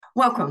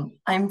Welcome.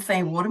 I'm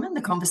Faye Waterman,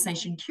 the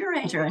Conversation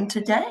Curator, and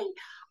today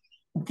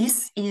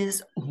this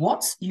is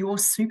What's Your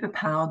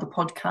Superpower, the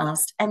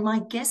podcast. And my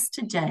guest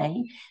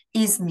today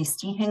is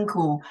Misty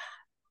Henkel,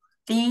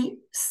 the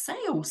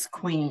sales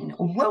queen.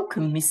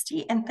 Welcome,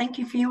 Misty, and thank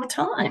you for your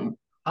time.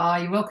 Oh,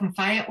 you're welcome,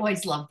 Faye. I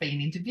always love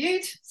being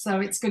interviewed.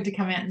 So it's good to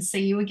come out and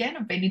see you again.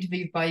 I've been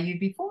interviewed by you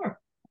before,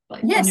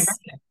 like on your Yes,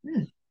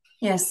 radio.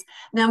 yes.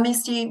 Now,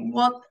 Misty,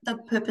 what the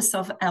purpose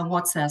of our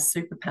What's Our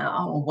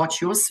Superpower or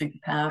What's Your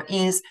Superpower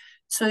is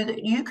so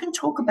that you can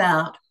talk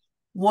about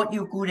what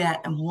you're good at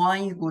and why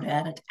you're good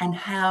at it and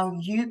how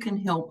you can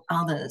help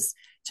others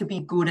to be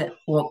good at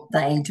what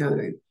they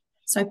do.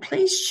 So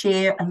please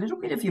share a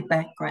little bit of your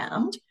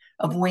background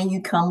of where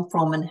you come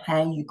from and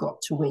how you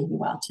got to where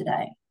you are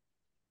today.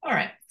 All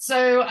right.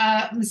 So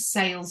I'm a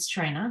sales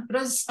trainer,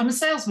 but I'm a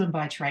salesman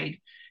by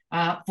trade.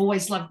 I've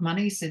always loved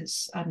money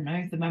since, I don't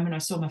know, the moment I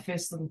saw my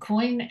first little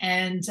coin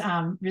and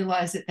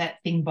realized that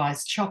that thing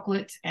buys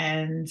chocolate.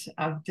 And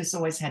I've just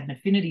always had an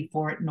affinity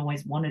for it and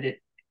always wanted it.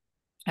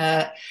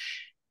 Uh,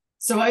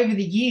 so over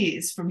the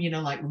years, from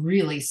like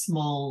really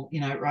small,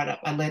 right up,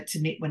 I learned to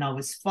knit when I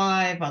was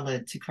 5. I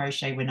learned to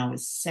crochet when I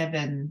was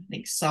 7. I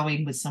think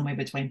sewing was somewhere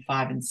between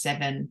 5 and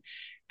 7.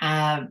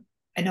 I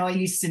know I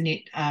used to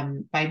knit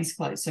babies'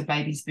 clothes, so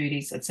babies'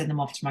 booties. I'd send them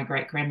off to my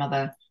great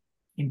grandmother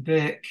in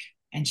Burke,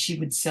 and she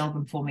would sell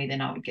them for me. Then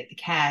I would get the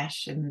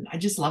cash, and I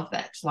just love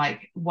that,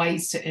 like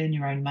ways to earn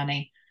your own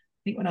money. I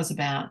think when I was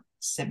about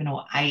 7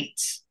 or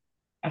 8,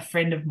 a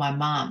friend of my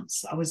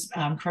mum's, I was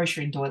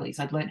crocheting doilies.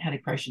 I'd learned how to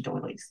crochet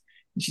doilies,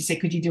 and she said,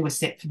 "Could you do a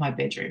set for my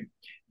bedroom?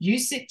 You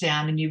sit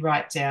down and you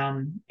write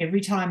down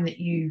every time that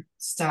you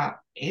start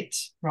it,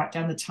 write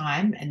down the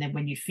time, and then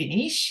when you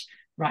finish."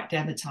 Write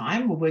down the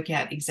time. We'll work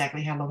out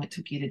exactly how long it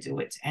took you to do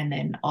it, and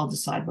then I'll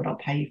decide what I'll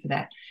pay you for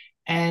that.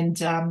 And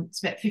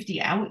it's about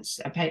 50 hours.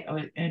 I paid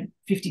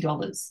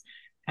 $50.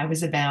 I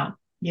was about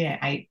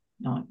 8,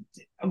 9.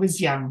 I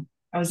was young.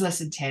 I was less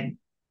than 10,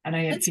 and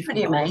I earned That's fifty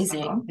pretty dollars. I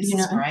amazing, thought, this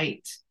is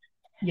great.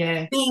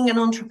 Yeah, being an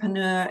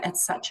entrepreneur at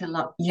such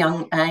a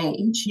young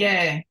age,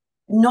 yeah.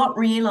 not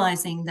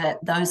realizing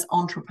that those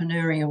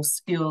entrepreneurial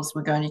skills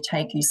were going to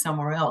take you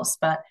somewhere else,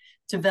 but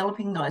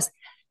developing those.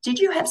 Did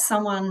you have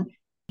someone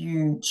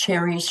you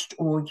cherished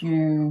or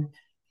you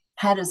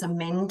had as a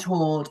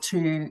mentor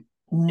to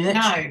nurture?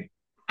 No,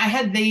 I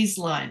had these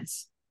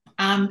lines.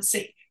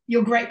 See,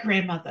 your great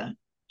grandmother,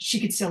 she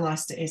could sell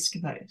ice to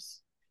Eskimos.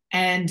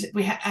 And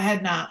I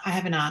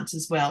have an aunt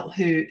as well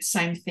who,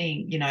 same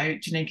thing,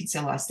 Janine could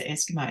sell ice to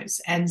Eskimos.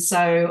 And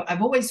so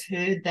I've always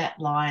heard that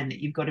line that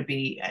you've got to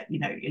be,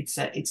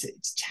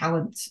 it's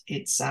talent.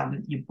 It's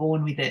you're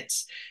born with it.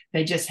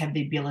 They just have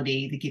the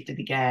ability, the gift of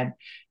the gab.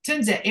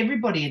 Turns out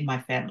everybody in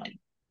my family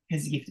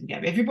has the gift of the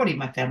gab. Everybody in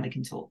my family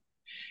can talk.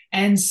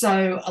 And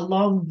so,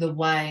 along the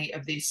way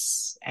of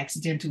this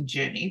accidental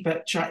journey,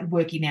 but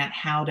working out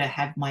how to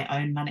have my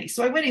own money.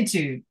 So, I went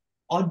into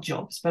odd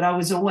jobs, but I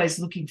was always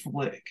looking for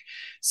work.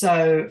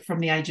 So, from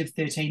the age of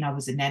 13, I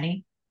was a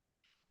nanny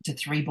to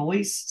 3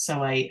 boys.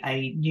 So,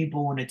 a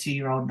newborn, a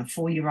 2-year-old, and a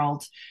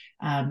 4-year-old.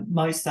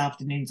 Most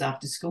afternoons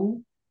after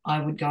school, I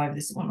would go over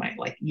this one,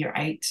 like year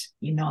 8,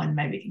 year 9,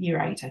 maybe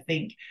year 8, I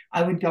think.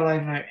 I would go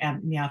over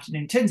in the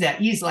afternoon. Turns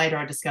out years later,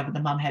 I discovered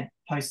the mum had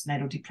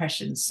postnatal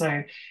depression.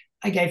 So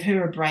I gave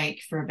her a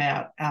break for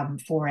about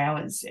 4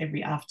 hours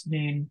every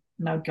afternoon,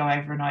 and I would go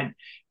over and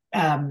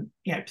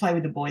I'd play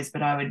with the boys,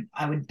 but I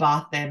would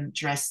bath them,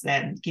 dress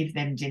them, give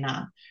them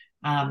dinner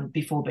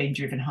before being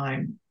driven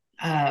home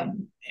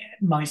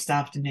most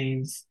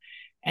afternoons,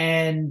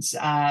 and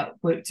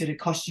worked at a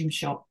costume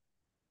shop.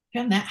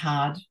 Found that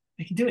hard.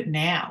 I can do it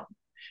now.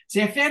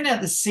 So I found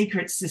out the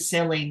secrets to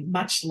selling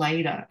much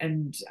later,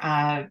 and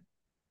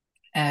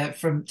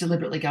from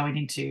deliberately going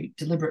into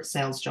deliberate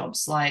sales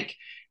jobs, like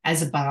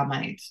as a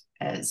barmaid,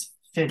 as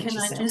Can furniture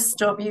I sales. just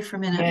stop you for a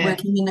minute? Yeah,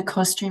 Working in the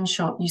costume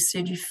shop, you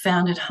said you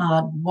found it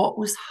hard. What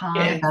was hard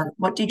yeah. about it?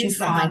 What did you Here's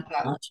the find hard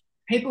part. hard?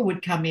 People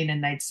would come in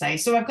and they'd say,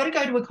 "So I've got to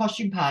go to a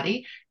costume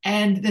party,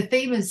 and the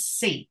theme is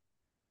sea.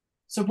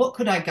 So what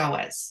could I go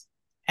as?"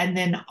 And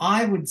then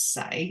I would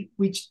say,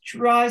 which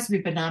drives me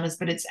bananas,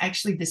 but it's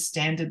actually the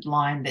standard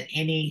line that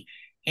any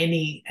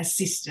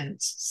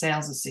assistant,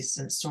 sales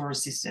assistant, store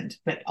assistant,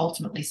 but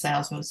ultimately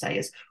salesman will say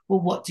is, "Well,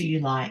 what do you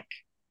like?"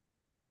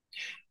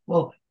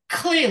 Well,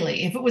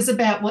 clearly, if it was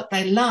about what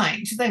they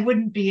liked, they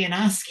wouldn't be in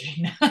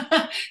asking.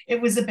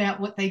 It was about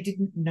what they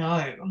didn't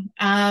know.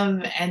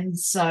 And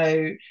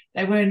so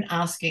they weren't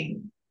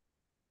asking,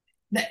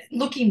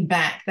 looking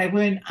back, they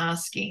weren't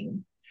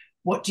asking,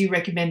 "What do you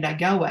recommend I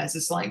go as?"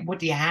 It's like, "What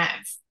do you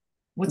have?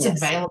 What's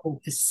Yes. available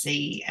to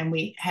see?" And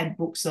we had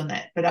books on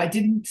that. But I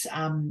didn't,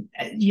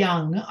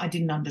 young, I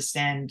didn't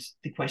understand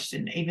the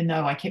question, even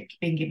though I kept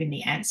being given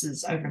the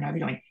answers over and over,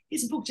 going,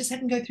 "Here's a book, just have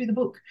them go through the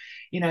book."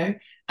 You know,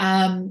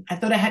 I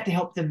thought I had to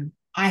help them.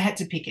 I had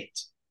to pick it.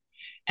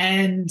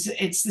 And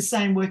it's the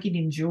same working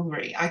in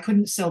jewelry. I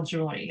couldn't sell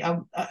jewelry. I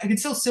could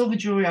sell silver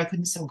jewelry. I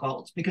couldn't sell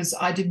gold because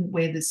I didn't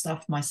wear this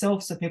stuff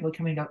myself. So people would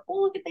come and go,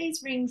 "Oh, look at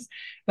these rings."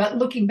 But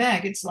looking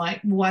back, it's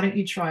like, why don't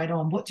you try it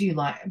on? What do you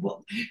like?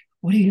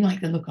 What do you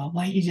like the look of?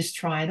 Why don't you just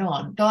try it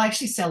on? They'll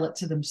actually sell it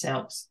to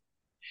themselves.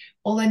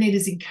 All they need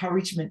is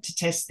encouragement to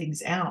test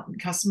things out,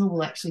 and customer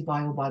will actually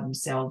buy all by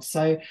themselves.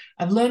 So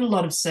I've learned a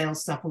lot of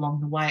sales stuff along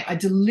the way. I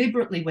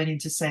deliberately went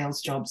into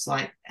sales jobs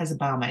like as a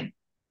barmaid.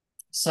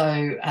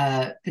 So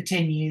for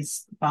 10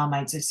 years,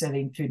 barmaids are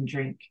serving food and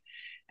drink.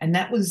 And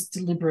that was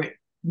deliberate,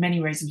 many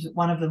reasons. But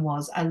one of them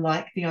was I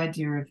like the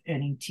idea of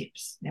earning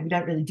tips. Now, we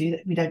don't really do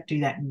that. We don't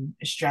do that in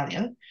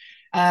Australia.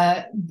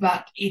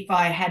 But if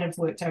I had have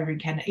worked over in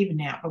Canada, even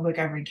now, if I work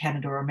over in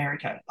Canada or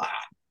America,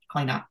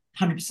 clean up.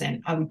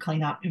 100%, I would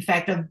clean up. In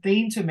fact, I've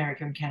been to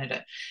America and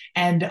Canada,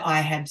 and I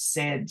have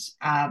said,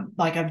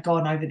 like, I've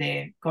gone over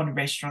there, gone to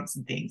restaurants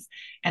and things,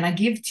 and I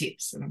give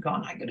tips, and I've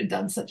gone, I could have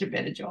done such a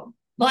better job.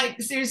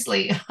 Like,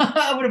 seriously,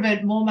 I would have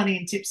earned more money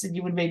in tips than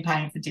you would have been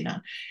paying for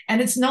dinner.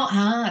 And it's not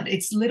hard.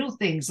 It's little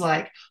things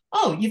like,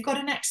 oh, you've got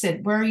an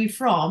accent. Where are you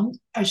from?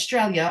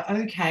 Australia.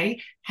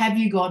 Okay. Have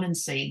you gone and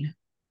seen?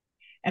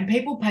 And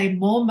people pay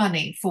more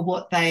money for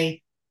what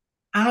they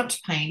aren't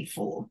paying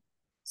for,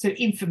 so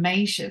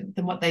information,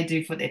 than what they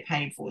do for what they're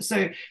paying for.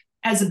 So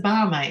as a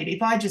barmaid,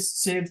 if I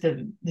just serve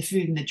them the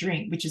food and the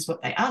drink, which is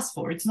what they ask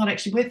for, it's not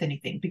actually worth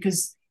anything,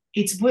 because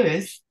it's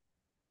worth,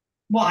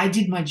 well, I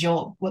did my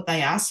job, what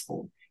they asked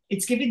for.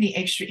 It's giving the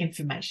extra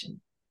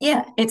information.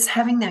 Yeah, it's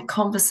having that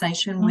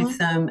conversation with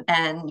them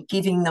and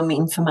giving them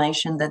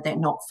information that they're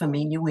not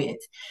familiar with.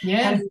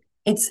 Yeah. And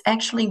it's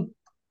actually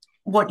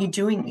what you're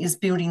doing is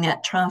building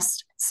that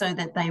trust so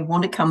that they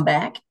want to come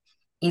back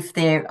if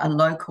they're a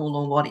local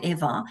or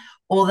whatever,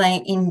 or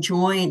they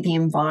enjoy the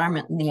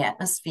environment and the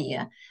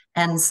atmosphere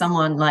and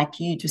someone like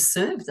you to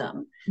serve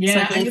them.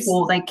 Yeah. So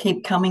therefore they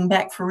keep coming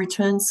back for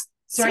returns.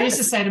 So I used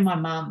to say to my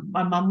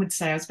mum would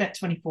say, I was about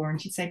 24,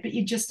 and she'd say, but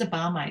you're just a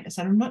barmaid. I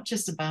said, I'm not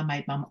just a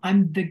barmaid, mum.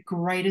 I'm the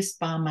greatest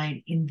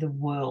barmaid in the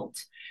world.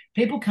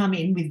 People come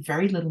in with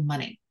very little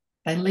money.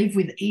 They leave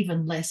with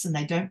even less, and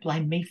they don't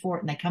blame me for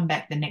it, and they come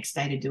back the next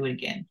day to do it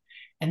again.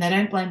 And they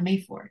don't blame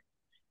me for it.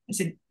 I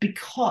said,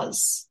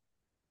 because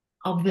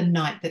of the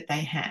night that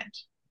they had.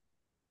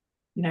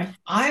 You know,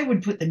 I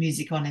would put the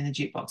music on in the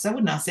jukebox. I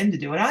wouldn't ask them to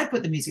do it. I'd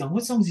put the music on.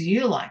 What songs do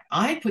you like?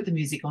 I'd put the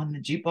music on in the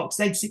jukebox.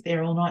 They'd sit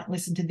there all night and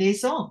listen to their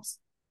songs.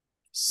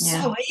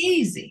 So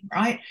easy,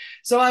 right?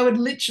 So I would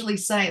literally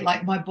say,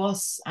 like, my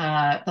boss,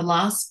 the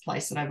last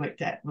place that I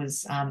worked at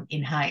was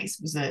in Hayes.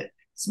 It was a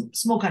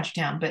small country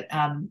town, but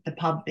the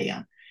pub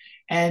there.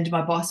 And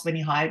my boss, when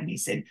he hired me,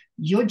 said,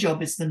 your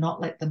job is to not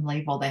let them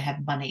leave while they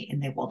have money in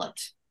their wallet.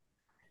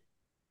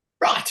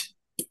 Right.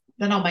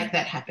 Then I'll make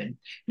that happen.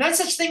 No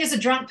such thing as a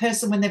drunk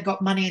person when they've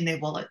got money in their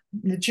wallet.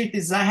 The truth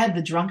is, I had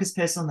the drunkest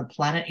person on the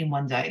planet in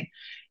one day,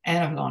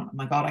 and I've gone, oh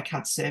my God, I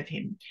can't serve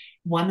him.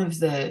 One of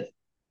the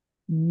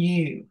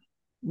new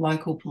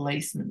local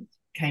policemen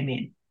came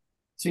in.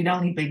 So he'd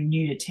only been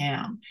new to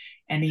town,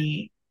 and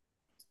he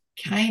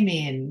came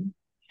in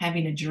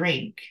having a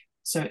drink.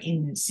 So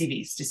in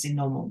civvies, just in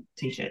normal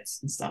T-shirts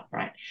and stuff,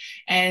 right?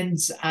 And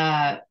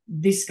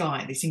this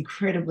guy, this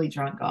incredibly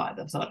drunk guy,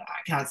 I thought,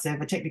 I can't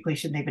serve. I technically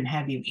shouldn't even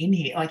have you in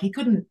here. Like, he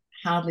couldn't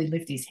hardly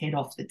lift his head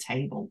off the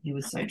table. He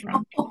was so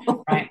drunk,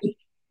 right?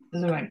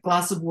 There's a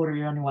glass of water,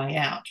 you're on your way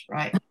out,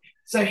 right?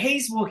 So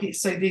he's walking.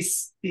 So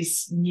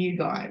this new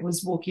guy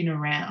was walking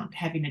around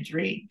having a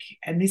drink,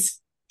 and this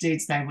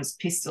dude's name was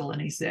Pistol,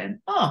 and he said,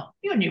 oh,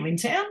 you're new in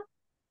town?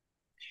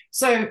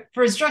 So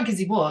for as drunk as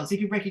he was, he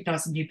could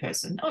recognize a new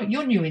person. Oh,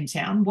 you're new in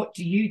town. What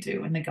do you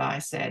do? And the guy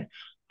said,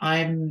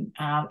 I've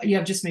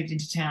just moved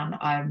into town.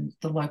 I'm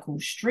the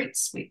local street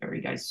sweeper. He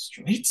goes,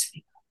 street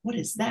sweeper? What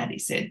is that? He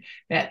said,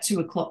 about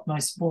 2:00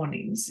 most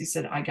mornings. He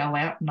said, I go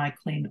out and I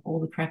clean all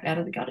the crap out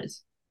of the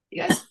gutters. He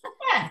goes,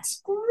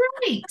 that's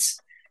great.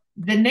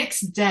 The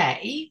next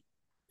day,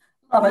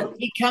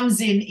 he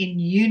comes in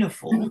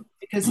uniform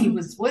because he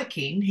was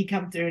working. He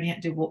come through and he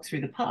had to walk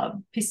through the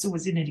pub. Pistol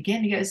was in it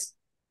again. He goes,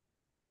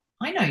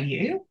 I know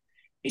you.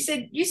 He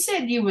said, you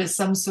said you were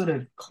some sort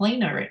of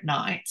cleaner at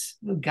night,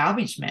 a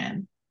garbage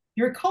man.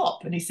 You're a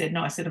cop. And he said,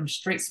 no, I said, I'm a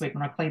street sweeper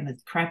and I clean the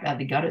crap out of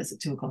the gutters at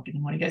 2:00 in the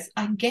morning. He goes,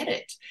 I get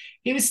it.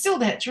 He was still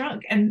that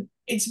drunk. And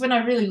it's when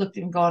I really looked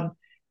at him and gone,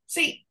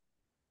 see,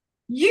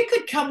 you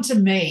could come to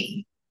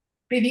me,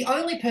 be the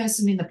only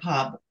person in the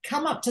pub,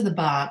 come up to the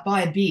bar,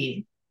 buy a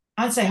beer.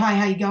 I'd say, hi,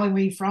 how you going?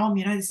 Where you from?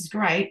 You know, this is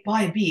great.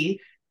 Buy a beer,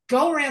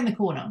 go around the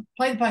corner,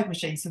 play the poker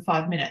machines for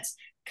 5 minutes,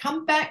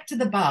 come back to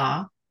the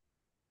bar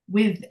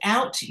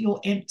without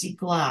your empty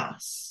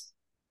glass.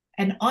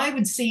 And I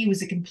would see you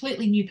as a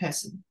completely new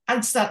person.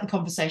 I'd start the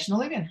conversation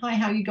all again. Hi,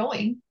 how are you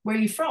going? Where are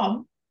you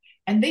from?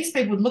 And these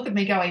people would look at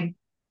me going,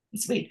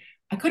 it's weird.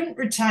 I couldn't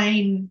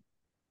retain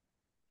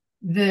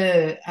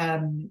the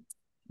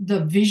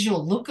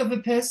visual look of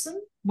a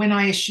person when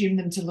I assume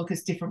them to look a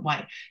different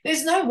way.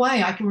 There's no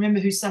way I can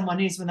remember who someone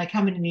is when they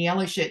come in a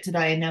yellow shirt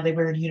today and now they're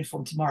wearing a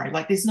uniform tomorrow.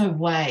 Like, there's no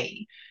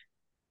way.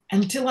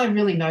 Until I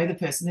really know the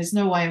person, there's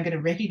no way I'm going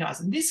to recognize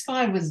them. This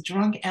guy was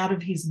drunk out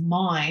of his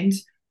mind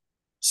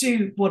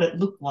to what it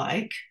looked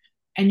like,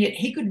 and yet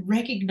he could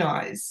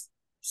recognize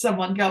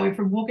someone going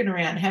from walking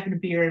around having a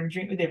beer and a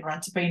drink with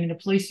everyone to being in a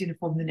police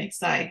uniform the next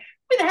day.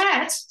 with a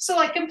hat. So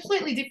like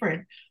completely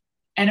different.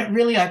 And it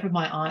really opened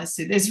my eyes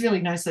to there's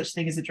really no such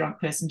thing as a drunk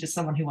person, just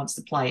someone who wants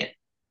to play it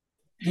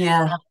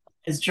Yeah.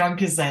 as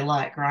drunk as they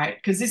like, right?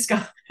 Because this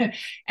guy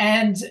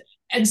and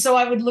and so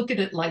I would look at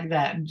it like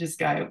that and just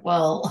go,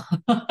 well,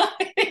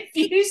 if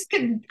you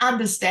can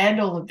understand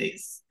all of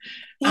this,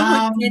 He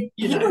would get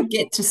you he know, would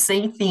get to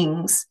see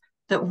things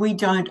that we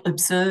don't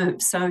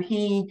observe. So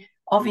he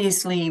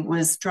obviously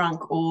was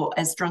drunk or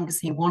as drunk as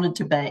he wanted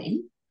to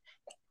be,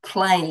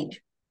 played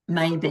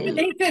maybe.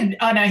 he could.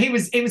 I know he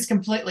was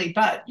completely,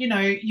 but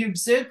you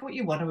observe what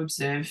you want to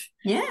observe.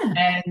 Yeah.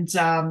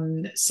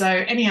 And so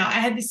anyhow, I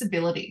had this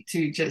ability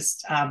to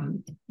just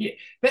yeah,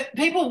 but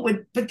people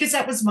would because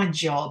that was my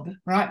job,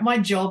 right? My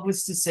job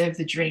was to serve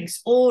the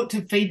drinks or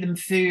to feed them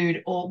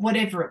food or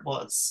whatever it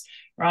was,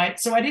 right?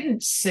 So I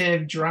didn't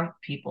serve drunk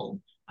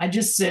people. I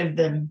just served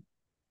them.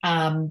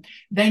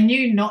 They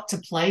knew not to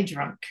play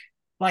drunk.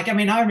 Like, I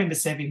mean, I remember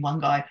serving one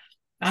guy.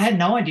 I had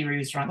no idea he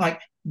was drunk. Like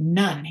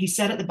none. He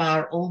sat at the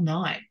bar all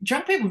night.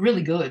 Drunk people are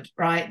really good,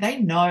 right? They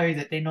know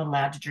that they're not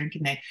allowed to drink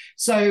in there.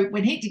 So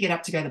when he had to get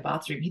up to go to the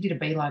bathroom, he did a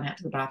beeline out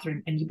to the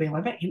bathroom and you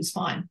beeline back. He was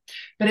fine.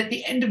 But at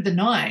the end of the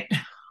night,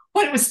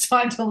 when it was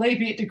time to leave,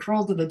 he had to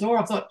crawl to the door.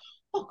 I thought,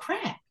 oh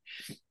crap,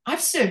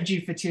 I've served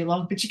you for too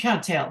long, but you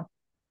can't tell.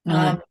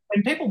 No.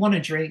 When people want to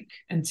drink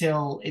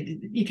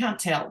you can't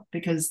tell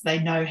because they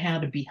know how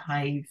to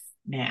behave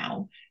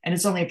now, and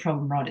it's only a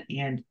problem right at the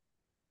end.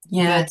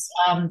 Yeah.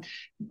 But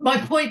my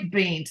point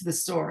being to the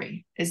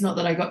story is not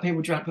that I got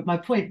people drunk, but my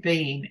point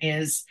being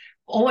is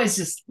always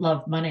just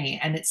love money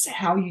and it's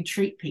how you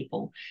treat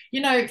people.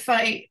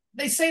 Faye,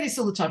 they say this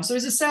all the time. So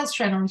as a sales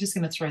trainer, I'm just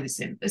going to throw this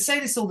in. They say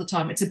this all the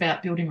time. It's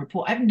about building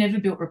rapport. I've never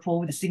built rapport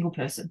with a single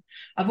person.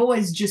 I've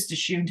always just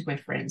assumed we're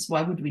friends.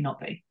 Why would we not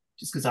be?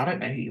 Just because I don't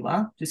know who you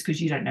are, just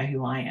because you don't know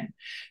who I am.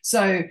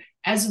 So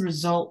as a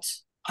result,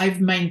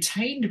 I've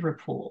maintained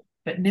rapport,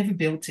 but never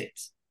built it.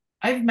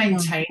 I've Mm.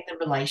 maintained the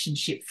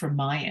relationship from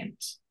my end.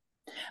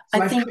 I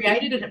So I've think,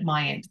 created it at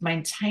my end,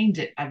 maintained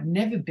it. I've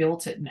never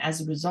built it. And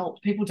as a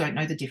result, people don't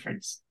know the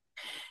difference.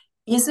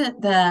 is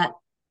it that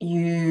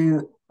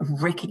you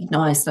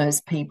recognize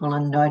those people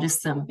and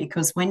notice them?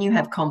 Because when you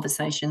have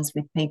conversations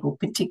with people,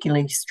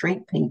 particularly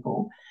street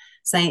people,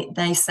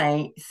 they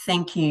say,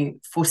 thank you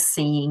for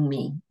seeing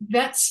me.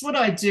 That's what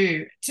I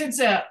do. Turns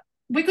out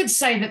we could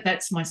say that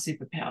that's my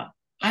superpower.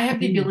 I have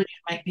the Mm. ability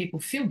to make people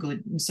feel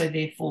good. And so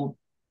therefore,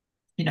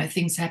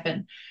 things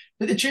happen.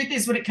 But the truth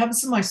is, when it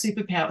comes to my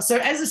superpower, so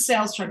as a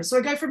sales trainer, so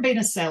I go from being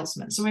a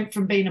salesman, so I went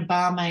from being a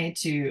barmaid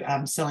to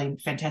selling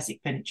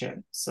fantastic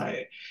furniture. So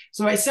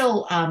I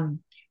sell.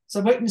 So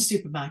I work in the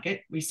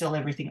supermarket. We sell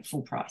everything at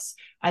full price.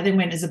 I then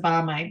went as a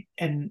barmaid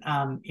and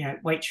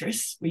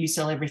waitress, where you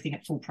sell everything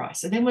at full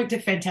price. I then worked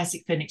at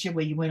Fantastic Furniture,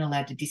 where you weren't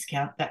allowed to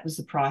discount. That was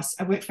the price.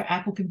 I worked for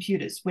Apple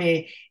Computers,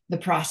 where the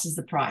price is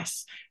the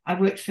price. I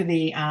worked for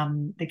the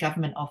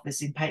government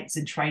office in patents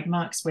and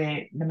trademarks,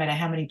 where no matter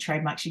how many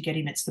trademarks you get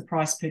in, it's the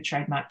price per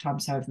trademark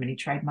times however many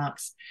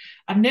trademarks.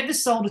 I've never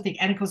sold a thing,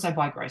 and of course I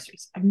buy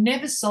groceries. I've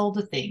never sold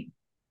a thing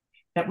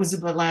that was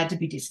allowed to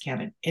be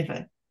discounted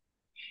ever.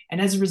 And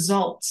as a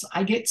result,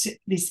 I get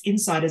this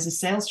insight as a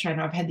sales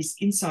trainer. I've had this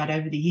insight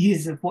over the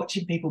years of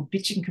watching people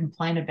bitch and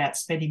complain about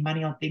spending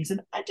money on things.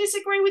 And I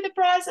disagree with the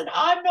price and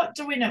I'm not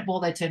doing it. Well,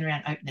 they turn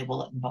around, open their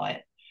wallet and buy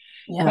it.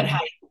 But Yeah.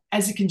 hey,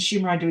 as a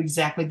consumer, I do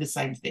exactly the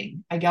same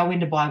thing. I go in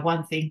to buy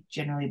one thing,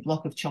 generally a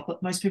block of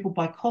chocolate. Most people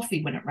buy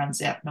coffee when it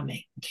runs out. Not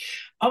me.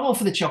 I'm all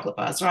for the chocolate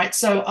bars, right?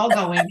 So I'll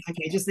go in,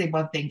 okay, just need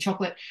one thing,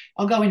 chocolate.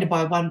 I'll go in to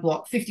buy one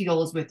block,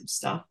 $50 worth of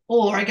stuff.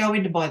 Or I go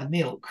in to buy the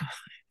milk,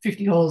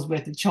 $50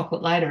 worth of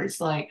chocolate later. It's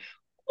like,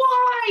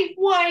 why?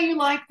 Why are you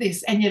like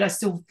this? And yet I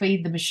still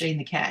feed the machine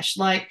the cash.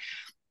 Like,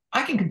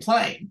 I can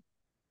complain,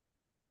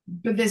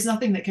 but there's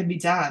nothing that can be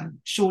done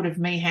short of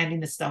me handing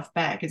the stuff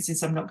back. And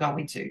since I'm not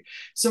going to,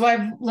 so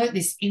I've learnt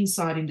this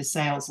insight into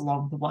sales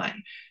along the way.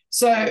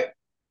 So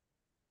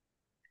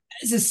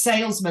as a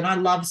salesman, I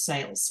love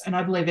sales, and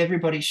I believe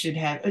everybody should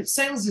have.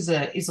 Sales is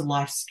a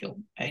life skill.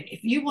 And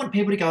if you want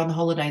people to go on the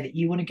holiday that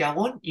you want to go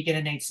on, you're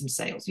going to need some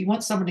sales. You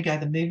want someone to go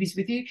to the movies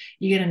with you,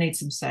 you're going to need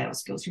some sales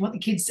skills. You want the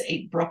kids to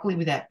eat broccoli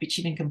without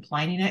bitching and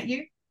complaining at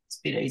you. It's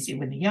a bit easier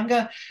when they're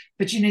younger,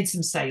 but you need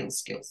some sales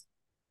skills.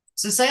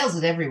 So sales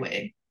is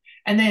everywhere.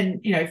 And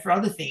then, for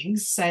other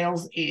things,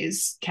 sales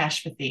is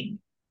cash for thing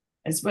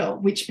as well,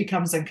 which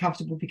becomes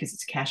uncomfortable because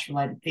it's a cash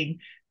related thing,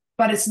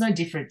 but it's no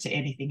different to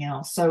anything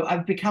else. So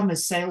I've become a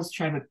sales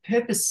trainer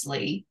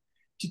purposely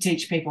to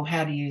teach people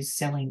how to use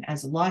selling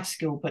as a life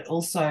skill, but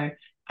also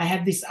I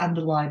have this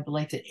underlying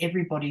belief that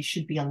everybody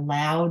should be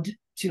allowed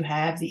to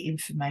have the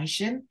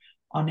information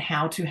on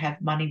how to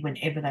have money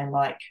whenever they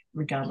like,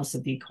 regardless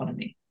of the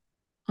economy.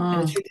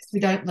 And the Mm. truth is, we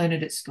don't learn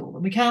it at school.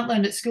 And we can't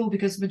learn it at school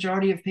because the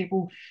majority of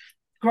people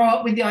grow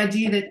up with the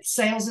idea that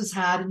sales is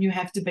hard and you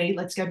have to be,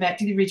 let's go back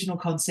to the original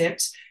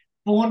concept,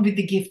 born with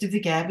the gift of the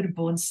gab and a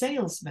born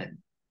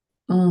salesman.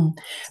 Mm.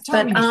 It's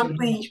But totally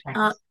missing in much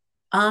practice.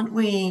 aren't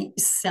we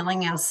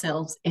selling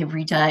ourselves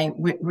every day,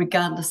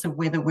 regardless of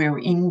whether we're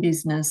in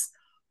business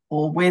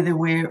or whether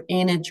we're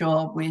in a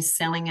job, we're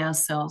selling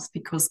ourselves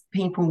because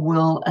people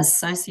will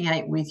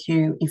associate with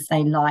you if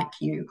they like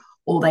you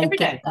or they Every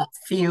get day. that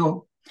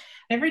feel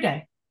Every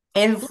day.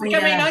 every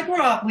Like, I mean, day. I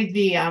grew up with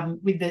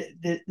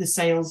the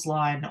sales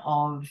line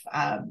of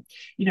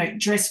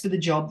dress for the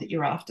job that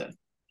you're after.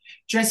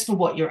 Dress for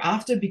what you're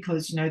after,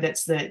 because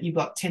that's you've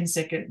got 10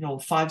 seconds or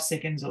 5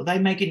 seconds, or they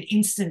make an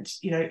instant,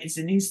 it's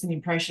an instant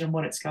impression on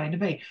what it's going to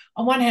be.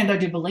 On one hand, I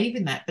do believe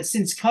in that, but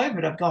since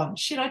COVID, I've gone,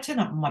 shit, I turn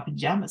up in my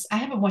pajamas. I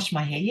haven't washed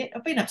my hair yet.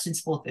 I've been up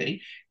since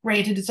 4:30.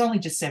 Granted, it's only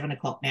just 7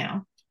 o'clock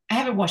now. I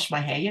haven't washed my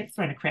hair yet,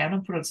 thrown a crown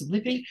on, put on some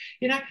lippy,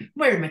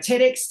 wearing my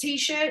TEDx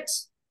t-shirt.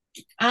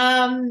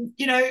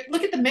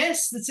 Look at the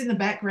mess that's in the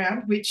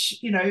background, which,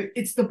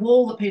 it's the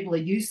wall that people are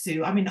used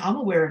to. I mean, I'm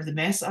aware of the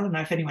mess. I don't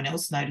know if anyone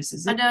else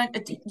notices I it.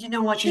 don't, you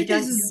know what, Shit,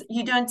 this is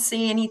you don't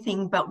see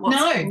anything but what's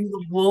no. on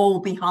the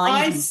wall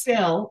behind you.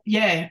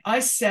 I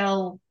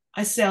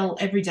sell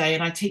every day,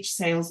 and I teach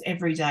sales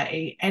every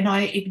day, and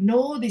I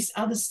ignore this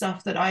other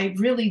stuff that I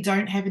really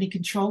don't have any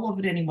control of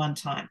at any one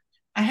time.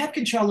 I have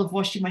control of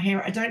washing my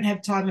hair. I don't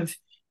have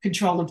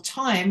control of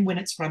time when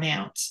it's run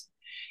out.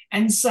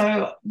 And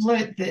so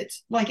learned that,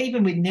 like,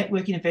 even with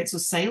networking events or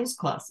sales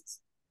classes,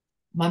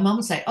 my mum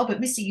would say, oh, but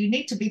Misty, you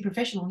need to be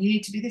professional. You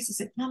need to do this. I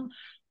said, Mum,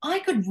 I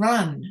could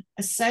run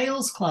a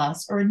sales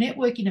class or a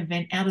networking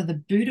event out of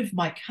the boot of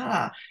my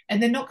car,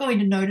 and they're not going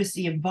to notice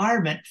the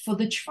environment for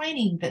the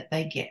training that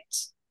they get.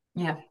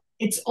 Yeah.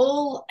 It's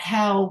all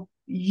how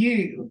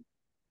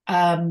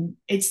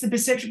it's the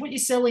perception. What you're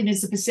selling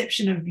is the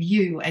perception of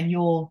you and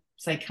your,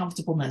 say,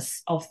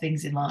 comfortableness of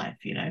things in life,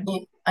 Yeah.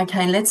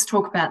 Okay, let's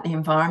talk about the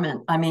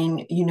environment. I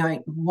mean,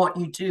 what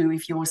you do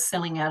if you're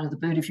selling out of the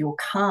boot of your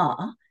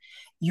car,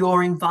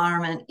 your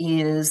environment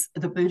is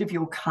the boot of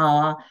your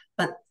car,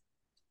 but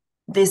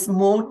there's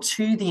more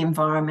to the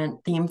environment.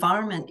 The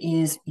environment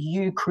is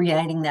you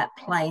creating that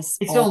place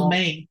It's all of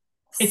me.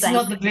 It's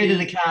not the boot of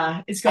the safety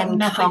car. It's got and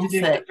nothing to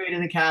do with comfort. the boot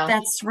of the car.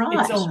 That's It's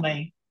right. all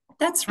me.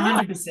 That's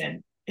right.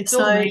 100%. It's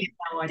all So me and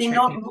how I they're treat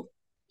not, people.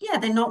 yeah,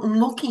 they're not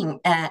looking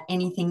at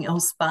anything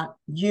else but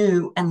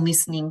you and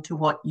listening to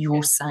what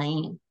you're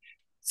saying.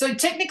 So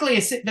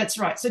technically, that's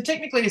right. So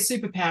technically, a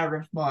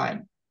superpower of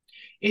mine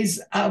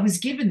is I was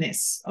given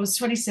this. I was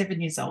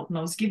 27 years old, and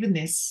I was given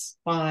this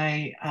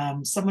by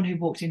someone who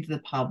walked into the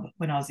pub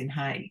when I was in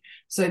Hay.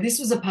 So this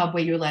was a pub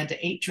where you're allowed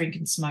to eat, drink,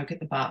 and smoke at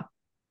the bar.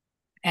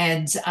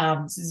 And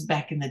this is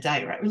back in the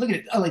day, right? We're looking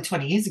at only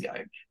 20 years ago,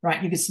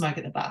 right? You could smoke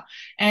at the bar.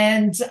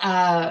 And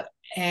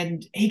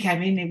he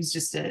came in. He was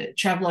just a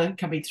traveller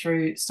coming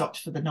through, stopped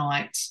for the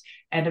night.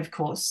 And of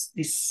course,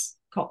 this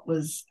cop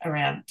was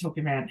around,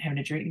 talking around, having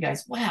a drink. He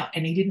goes, wow.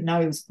 And he didn't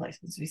know he was a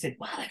policeman. So he said,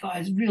 wow, that guy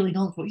is really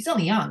knowledgeable. He's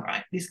only young,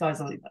 right? This guy's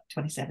only like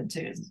 27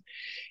 too.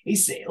 He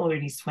said, or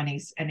in his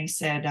 20s. And he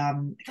said,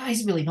 the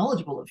guy's really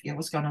knowledgeable of,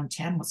 what's going on in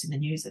town, what's in the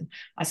news. And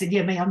I said,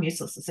 yeah, me, I'm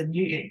useless. I said,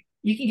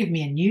 you can give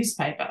me a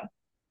newspaper.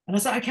 And I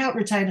said, I can't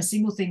retain a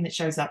single thing that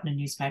shows up in a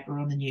newspaper or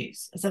on the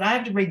news. I said, I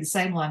have to read the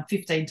same line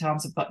 15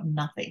 times. I've got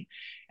nothing.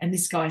 And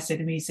this guy said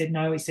to me, he said,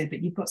 no, he said,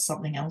 but you've got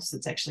something else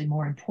that's actually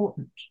more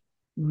important.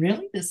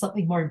 Really? There's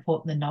something more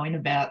important than knowing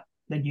about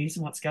the news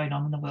and what's going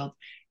on in the world.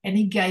 And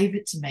he gave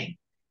it to me.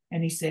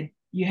 And he said,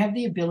 you have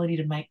the ability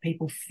to make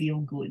people feel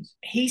good.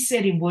 He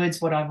said in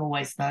words what I've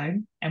always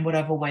known and what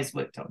I've always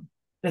worked on.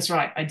 That's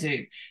right, I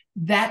do.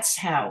 That's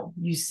how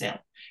you sell.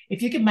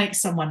 If you can make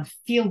someone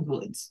feel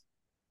good,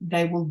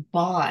 they will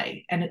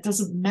buy, and it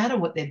doesn't matter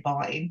what they're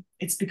buying.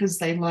 It's because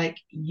they like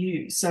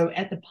you. So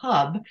at the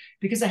pub,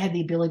 because I had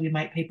the ability to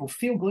make people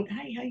feel good,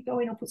 hey, how you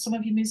going? I'll put some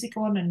of your music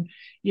on, and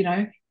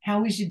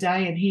how was your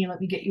day? And here, let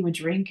me get you a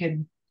drink,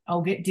 and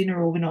I'll get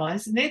dinner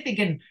organized. And they're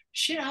thinking,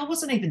 shit, I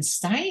wasn't even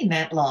staying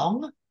that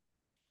long.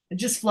 I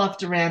just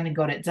fluffed around and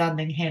got it done,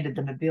 then handed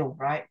them a bill,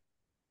 right?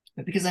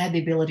 But because I had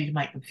the ability to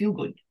make them feel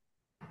good,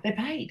 they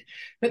paid.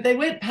 But they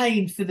weren't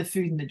paying for the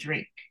food and the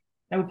drink.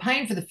 They were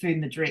paying for the food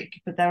and the drink,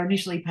 but they were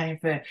initially paying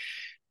for,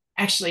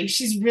 actually,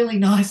 she's really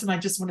nice and I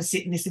just want to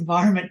sit in this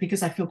environment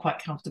because I feel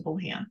quite comfortable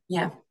here.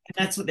 Yeah. And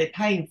that's what they're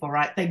paying for,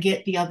 right? They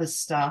get the other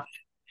stuff.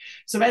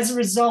 So as a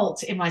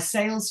result, in my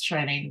sales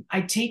training,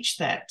 I teach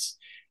that.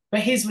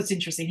 But here's what's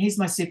interesting. Here's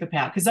my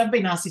superpower, because I've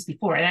been asked this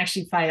before. And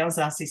actually, Faye, I was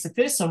asked this. The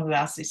first time I was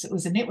asked this, it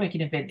was a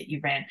networking event that you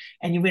ran,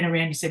 and you went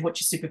around, you said,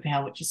 what's your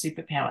superpower? What's your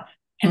superpower?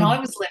 And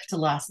I was left to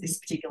last this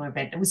particular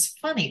event. It was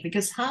funny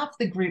because half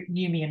the group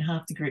knew me and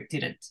half the group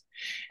didn't.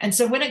 And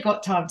so when it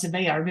got time to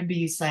me, I remember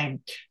you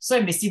saying,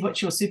 so Misty,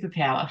 what's your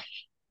superpower?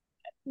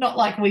 Not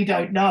like we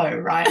don't know,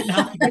 right? And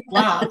half the group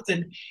laughed.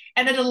 And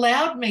it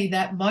allowed me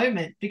that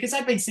moment, because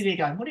I've been sitting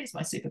here going, what is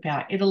my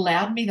superpower? It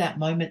allowed me that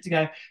moment to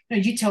go, no,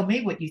 you tell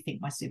me what you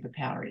think my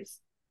superpower is.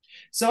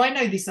 So I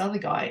know this other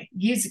guy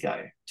years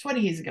ago, 20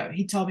 years ago,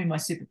 he told me my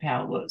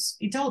superpower was,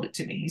 he told it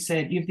to me. He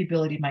said, you have the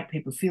ability to make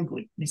people feel good.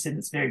 And he said,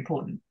 it's very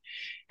important.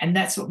 And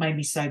that's what made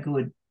me so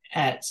good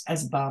as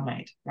a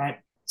barmaid, right?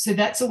 So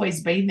that's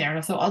always been there. And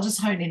I thought, I'll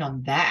just hone in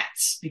on that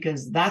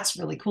because that's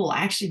really cool.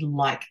 I actually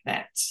like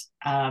that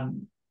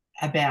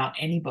about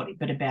anybody,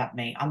 but about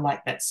me. I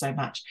like that so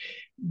much.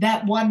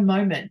 That one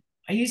moment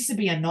I used to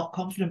be a not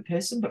confident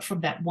person, but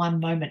from that one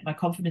moment, my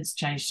confidence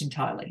changed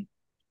entirely.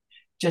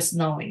 Just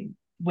knowing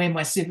where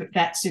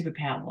that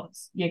superpower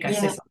was. Yeah, go say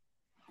Yeah. something.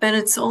 But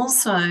it's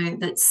also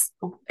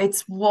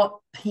it's what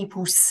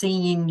people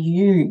see in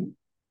you.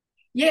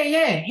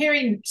 Yeah.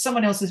 Hearing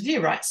someone else's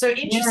view, right? So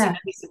interesting Yeah. at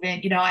this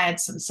event, I had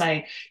some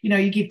say,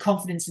 you give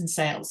confidence in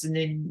sales and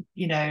then,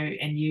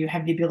 and you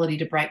have the ability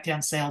to break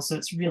down sales. So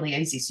it's really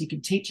easy. So you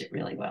can teach it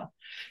really well.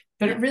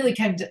 But Yeah. it really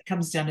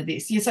comes down to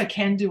this. Yes, I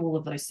can do all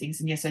of those things.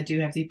 And yes, I do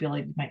have the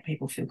ability to make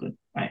people feel good,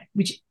 right?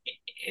 Which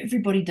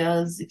everybody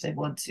does if they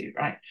want to,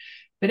 right?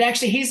 But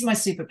actually, here's my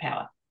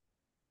superpower.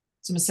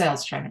 So I'm a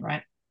sales trainer,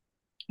 right?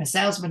 A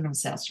salesman and a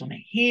sales trainer.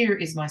 Here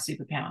is my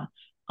superpower.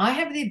 I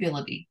have the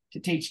ability to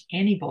teach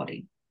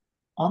anybody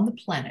on the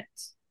planet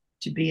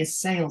to be a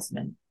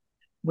salesman,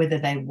 whether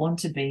they want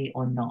to be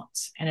or not.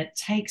 And it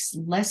takes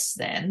less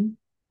than,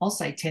 I'll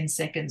say 10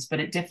 seconds, but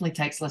it definitely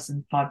takes less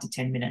than 5 to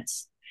 10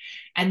 minutes.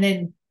 And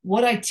then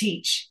what I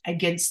teach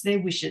against their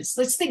wishes,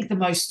 let's think the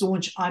most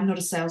staunch, I'm not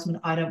a salesman,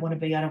 I don't want to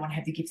be, I don't want to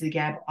have the gift of the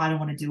gab, I don't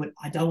want to do it,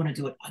 I don't want to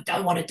do it, I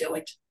don't want to do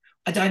it,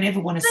 I don't ever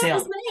want to That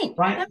was sell, me.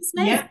 right? That was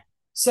me. Yeah.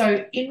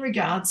 So in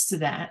regards to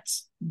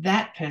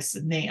that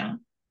person there,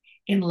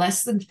 in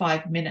less than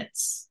 5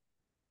 minutes,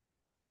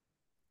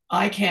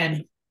 I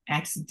can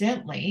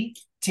accidentally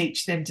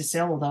teach them to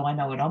sell, although I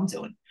know what I'm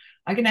doing.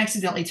 I can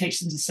accidentally teach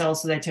them to sell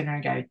so they turn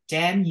around and go,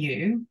 damn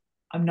you,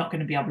 I'm not going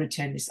to be able to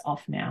turn this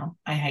off now.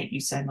 I hate you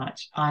so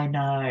much. I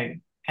know.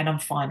 And I'm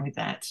fine with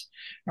that.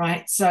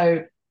 Right.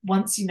 So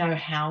once you know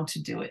how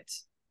to do it,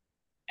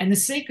 and the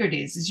secret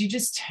is you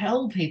just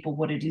tell people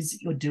what it is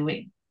that you're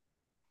doing.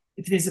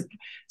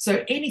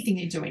 So anything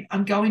you're doing,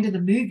 I'm going to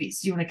the movies.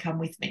 Do you want to come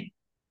with me?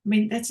 I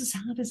mean, that's as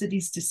hard as it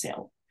is to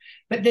sell.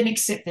 But then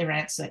accept their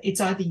answer. It's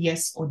either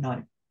yes or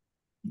no.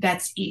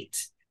 That's it.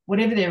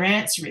 Whatever their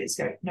answer is,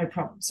 go, no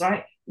problems,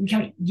 right?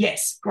 Going,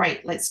 yes,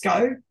 great, let's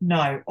go.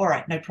 No, all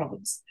right, no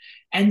problems.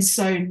 And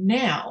so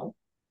now,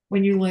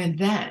 when you learn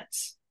that,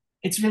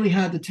 it's really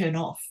hard to turn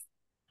off.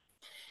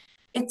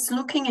 It's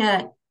looking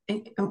at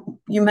it,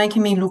 you're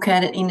making me look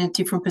at it in a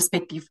different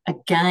perspective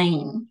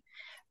again,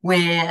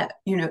 where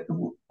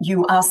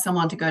you ask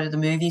someone to go to the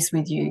movies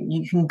with you.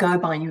 You can go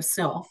by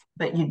yourself,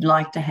 but you'd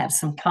like to have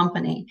some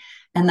company,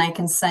 and they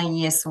can say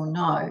yes or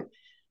no.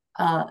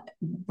 Uh,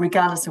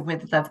 Regardless of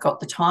whether they've got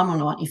the time or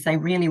not, if they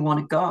really want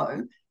to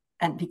go,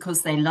 and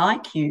because they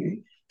like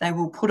you, they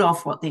will put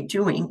off what they're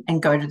doing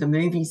and go to the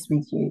movies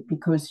with you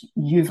because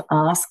you've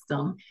asked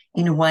them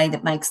in a way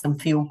that makes them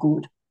feel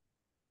good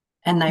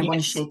and they want to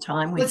Yes. share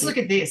time with Let's you. look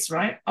at this,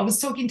 right? I was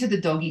talking to the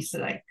doggies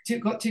today.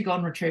 Got two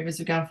golden retrievers.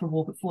 We're going for a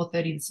walk at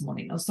 4:30 this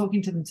morning. I was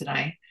talking to them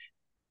today,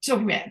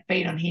 talking about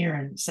being on here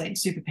and saying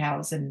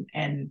superpowers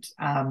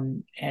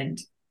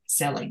and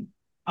selling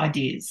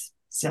ideas,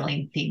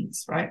 selling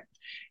things, right?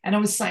 And I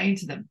was saying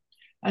to them,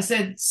 I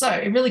said, so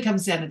it really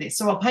comes down to this.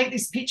 So I'll paint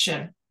this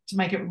picture to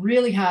make it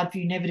really hard for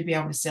you never to be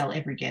able to sell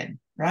ever again,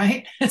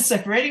 right? So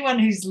for anyone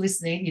who's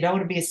listening, you don't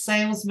want to be a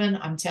salesman,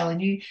 I'm telling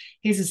you,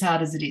 here's as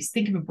hard as it is.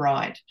 Think of a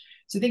bride.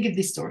 So think of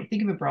this story.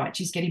 Think of a bride.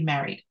 She's getting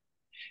married.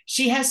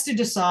 She has to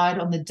decide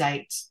on the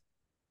date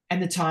and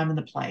the time and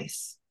the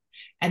place.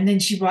 And then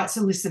she writes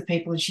a list of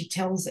people and she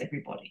tells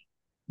everybody.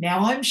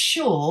 Now, I'm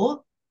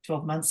sure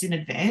 12 months in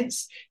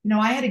advance,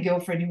 I had a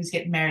girlfriend who was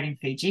getting married in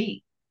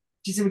Fiji.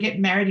 She said, we're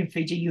getting married in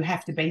Fiji. You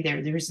have to be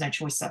there. There is no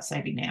choice. Start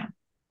saving now.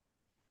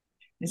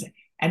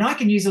 And I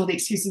can use all the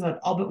excuses like,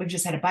 oh, but we've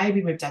just had a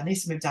baby. We've done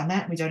this and we've done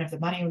that. And we don't have the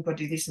money. We've got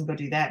to do this and we've got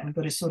to do that. And we've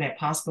got to sort out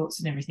passports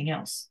and everything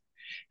else.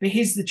 But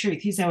here's the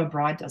truth. Here's how a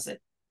bride does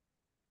it.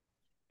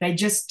 They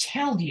just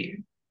tell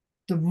you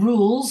the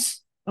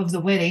rules of the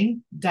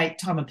wedding, date,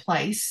 time, and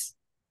place.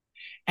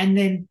 And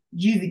then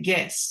you, the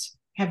guest,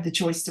 have the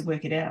choice to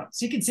work it out.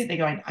 So you can sit there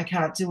going, I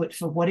can't do it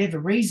for whatever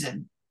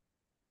reason.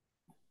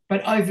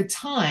 But over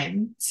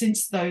time,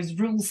 since those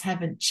rules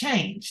haven't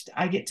changed,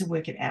 I get to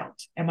work it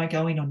out. Am I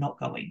going or not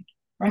going?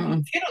 Right?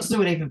 Funerals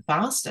do it even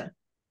faster.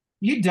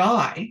 You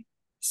die,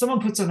 someone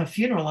puts on a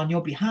funeral on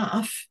your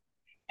behalf,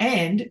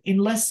 and in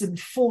less than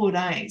 4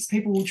 days,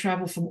 people will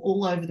travel from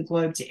all over the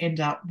globe to end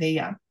up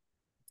there.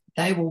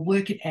 They will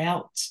work it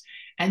out.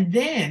 And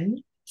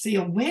then, so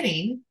your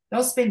wedding,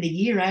 they'll spend a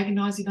year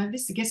agonizing over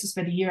this. The guests will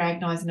spend a year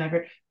agonizing over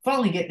it,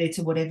 finally get there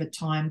to whatever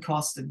time,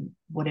 cost, and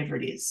whatever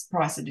it is,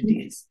 price that it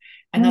is.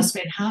 And they'll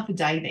spend half a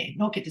day there,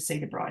 not get to see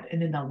the bride,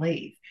 and then they'll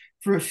leave.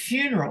 For a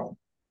funeral,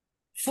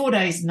 4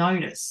 days'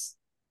 notice,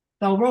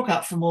 they'll rock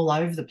up from all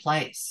over the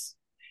place.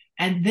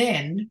 And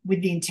then,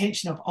 with the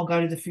intention of, I'll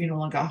go to the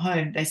funeral and go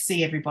home, they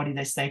see everybody,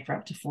 they stay for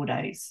up to 4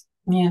 days.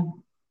 Yeah.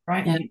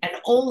 Right? Yeah. And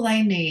all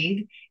they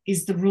need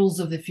is the rules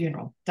of the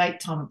funeral, date,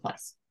 time, and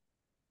place.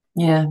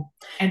 Yeah.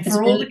 And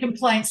for all the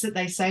complaints that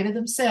they say to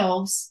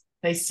themselves,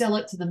 they sell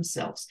it to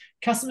themselves.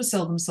 Customers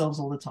sell themselves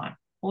all the time.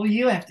 All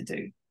you have to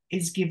do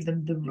is give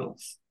them the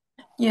rules.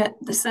 Yeah.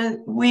 So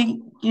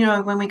when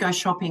we go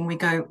shopping, we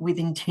go with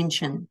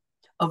intention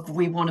of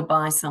we want to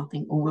buy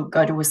something, or we'll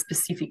go to a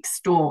specific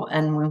store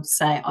and we'll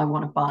say, I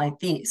want to buy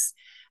this.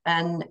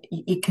 And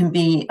it can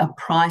be a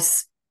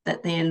price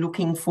that they're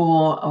looking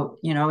for, or,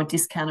 a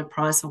discounted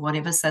price or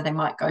whatever. So they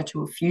might go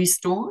to a few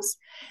stores.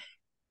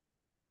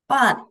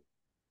 But,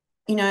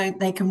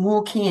 they can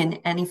walk in,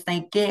 and if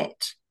they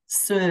get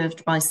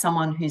served by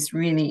someone who's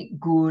really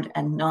good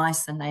and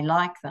nice and they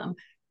like them,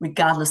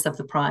 regardless of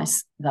the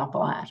price, they'll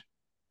buy it.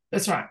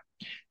 That's right.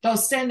 They'll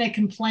stand there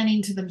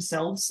complaining to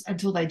themselves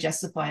until they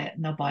justify it,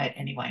 and they'll buy it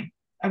anyway.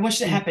 I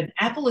watched it happen.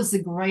 Apple is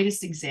the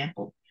greatest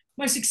example.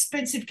 Most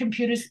expensive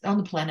computers on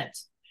the planet.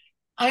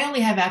 I only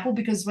have Apple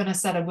because when I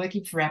started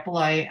working for Apple,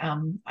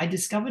 I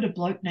discovered a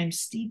bloke named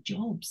Steve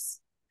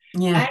Jobs.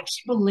 Yeah. I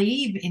actually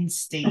believe in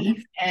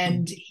Steve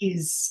and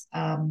his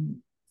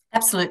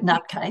absolute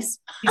nutcase.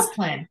 His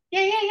plan.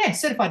 Yeah.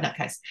 Certified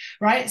nutcase.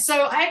 Right. So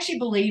I actually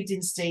believed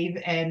in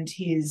Steve and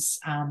his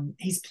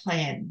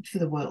plan for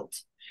the world.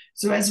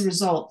 So as a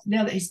result,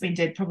 now that he's been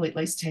dead probably at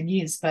least 10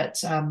 years,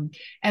 but and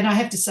I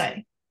have to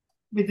say,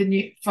 with the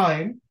new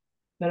phone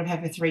that I've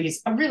had for 3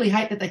 years, I really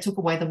hate that they took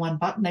away the one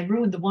button. They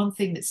ruined the one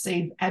thing that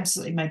Steve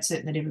absolutely made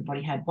certain that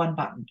everybody had, one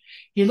button.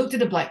 He looked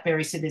at a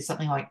BlackBerry, said there's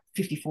something like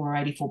 54 or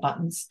 84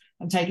 buttons.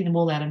 I'm taking them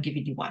all out. I'm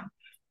giving you one.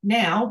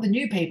 Now, the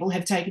new people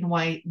have taken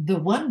away the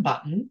one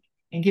button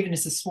and given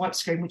us a swipe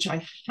screen, which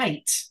I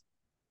hate.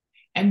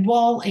 And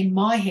while in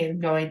my head I'm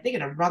going, they're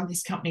going to run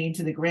this company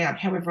into the ground.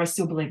 However, I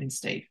still believe in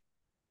Steve.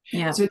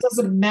 Yeah. So it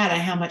doesn't matter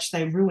how much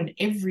they ruin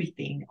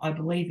everything. I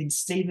believe in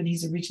Steve and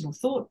his original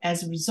thought.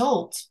 As a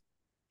result,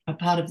 a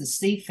part of the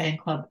Steve fan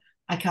club,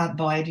 I can't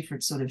buy a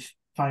different sort of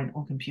phone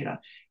or computer.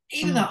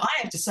 Even though I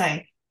have to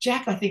say,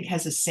 Jack, I think,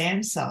 has a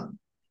Samsung,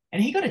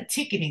 and he got a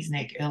tick in his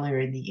neck earlier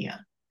in the year.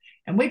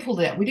 And we pulled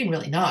it out. We didn't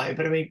really know,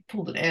 but we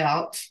pulled it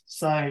out.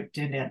 So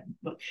turned out,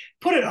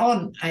 put it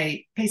on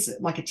a piece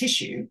of, like a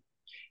tissue.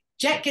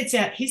 Jack gets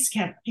out his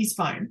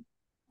phone,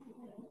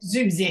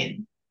 zooms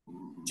in,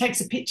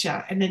 takes a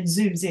picture, and then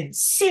zooms in.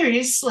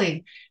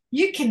 Seriously,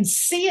 you can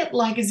see it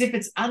like as if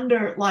it's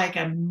under like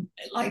better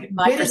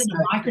than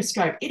a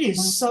microscope. It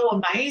is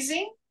so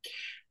amazing.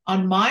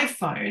 On my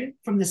phone,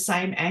 from the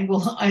same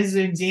angle, I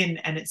zoomed in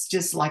and it's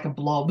just like a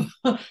blob.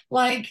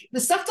 Like the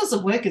stuff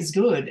doesn't work as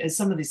good as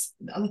some of these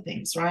other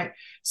things, right?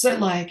 So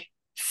like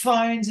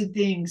phones and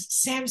things,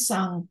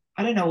 Samsung,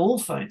 I don't know all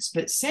phones,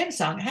 but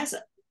Samsung has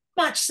a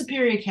much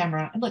superior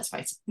camera. And let's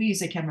face it, we use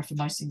their camera for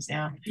most things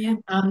now. Yeah.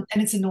 And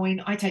it's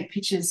annoying. I take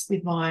pictures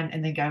with mine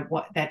and then go,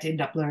 what, that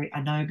end up blurry?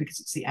 I know,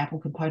 because it's the Apple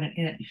component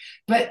in it.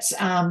 But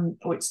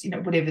or it's,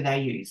 whatever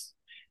they use.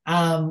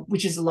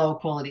 Which is a lower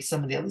quality,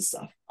 some of the other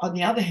stuff. On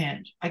the other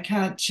hand, I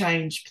can't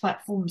change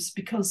platforms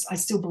because I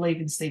still believe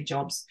in Steve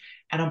Jobs,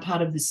 and I'm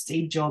part of the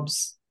Steve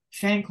Jobs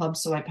fan club,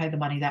 so I pay the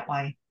money that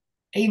way,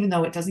 even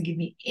though it doesn't give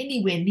me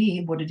anywhere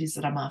near what it is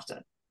that I'm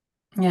after.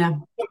 Yeah.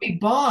 But we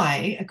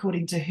buy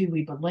according to who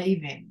we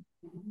believe in,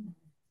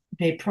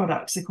 their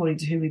products according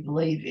to who we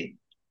believe in.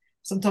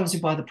 Sometimes we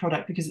buy the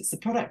product because it's the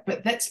product,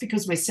 but that's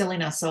because we're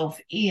selling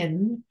ourselves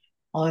in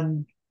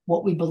on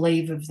what we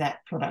believe of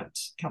that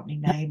product, company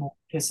name, or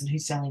person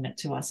who's selling it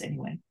to us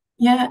anyway.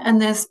 Yeah,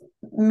 and there's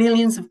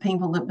millions of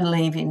people that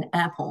believe in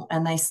Apple,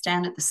 and they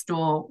stand at the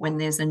store when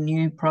there's a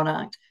new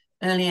product,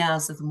 early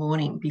hours of the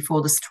morning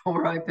before the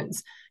store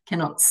opens,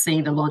 cannot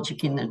see the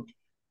logic in it.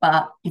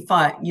 But if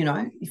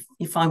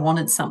I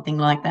wanted something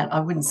like that, I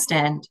wouldn't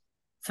stand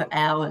for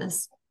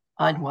hours.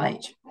 I'd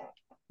wait.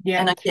 Yeah.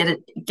 And I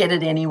get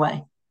it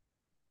anyway.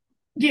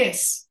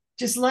 Yes.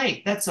 Just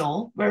late, that's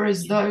all.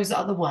 Whereas those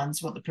other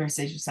ones, what the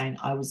prestige was saying,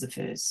 I was the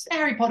first.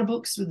 Harry Potter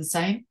books were the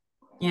same.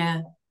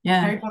 Yeah.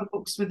 Harry Potter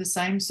books were the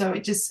same. So they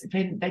just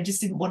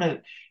didn't want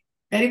a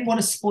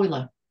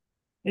spoiler.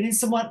 They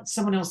didn't want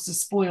someone else to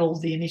spoil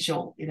the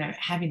initial,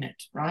 having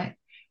it, right?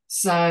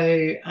 So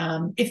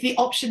if the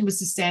option was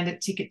to stand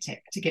at Ticket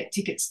Tech to get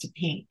tickets to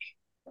Pink,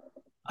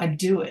 I'd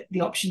do it.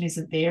 The option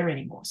isn't there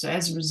anymore. So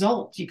as a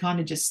result, you're kind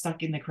of just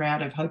stuck in the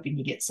crowd of hoping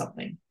you get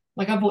something.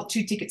 Like I bought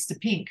 2 tickets to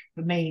Pink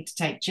for me to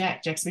take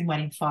Jack. Jack's been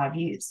waiting 5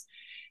 years.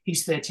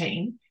 He's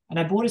 13. And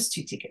I bought us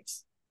 2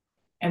 tickets.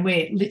 And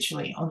we're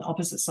literally on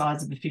opposite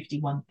sides of a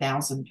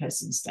 51,000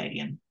 person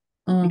stadium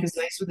because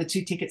those were the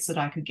 2 tickets that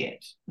I could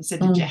get. I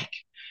said to Jack,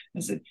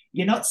 I said,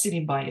 you're not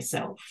sitting by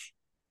yourself.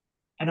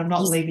 And I'm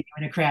not leaving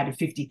you in a crowd of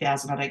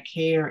 50,000. I don't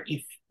care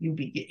if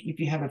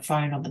you have a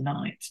phone on the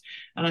night.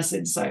 And I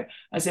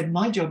said,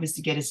 my job is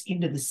to get us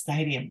into the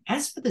stadium.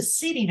 As for the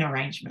seating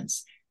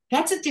arrangements,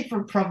 that's a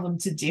different problem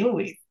to deal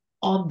with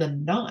on the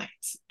night.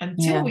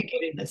 Until we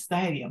get in the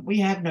stadium,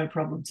 we have no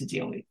problem to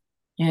deal with.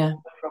 Yeah.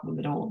 No problem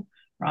at all,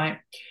 right?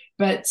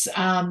 But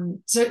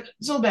so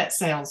it's all about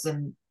sales.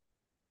 And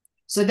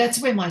so that's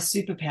where my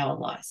superpower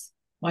lies.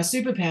 My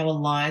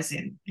superpower lies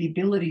in the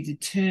ability to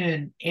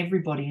turn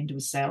everybody into a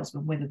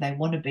salesman, whether they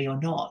want to be or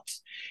not.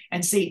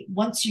 And see,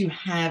 once you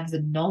have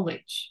the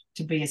knowledge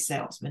to be a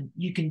salesman,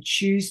 you can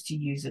choose to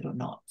use it or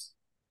not.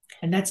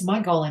 And that's my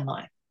goal in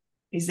life,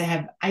 is to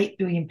have 8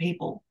 billion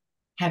people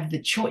have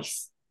the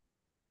choice.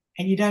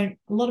 And a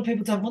lot of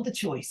people don't want the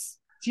choice.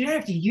 So you don't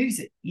have to use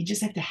it. You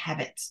just have to have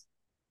it.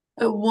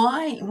 But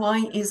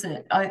why is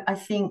it? I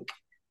think,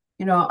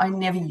 I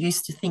never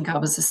used to think I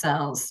was a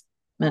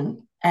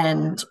salesman,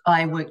 and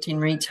I worked in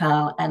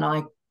retail, and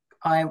I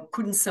I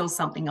couldn't sell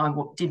something I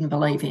didn't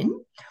believe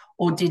in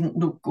or didn't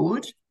look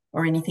good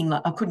or anything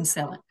like. I couldn't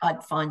sell it.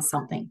 I'd find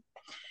something,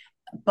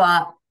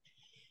 but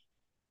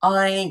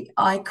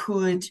I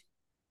could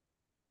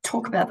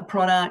talk about the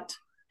product,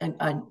 and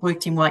I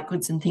worked in white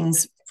goods and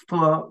things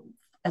for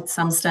at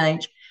some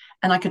stage,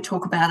 and I could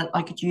talk about it,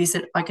 I could use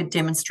it, I could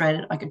demonstrate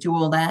it, I could do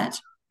all that.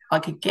 I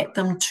could get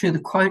them to the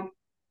quote,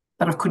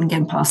 but I couldn't get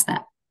them past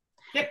that.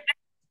 Yep.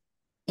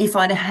 If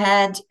I'd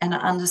had and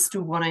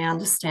understood what I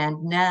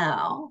understand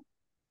now,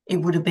 it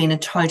would have been a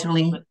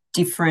totally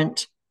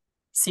different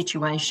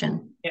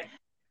situation. Yep.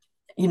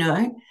 You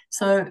know,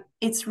 so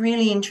it's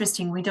really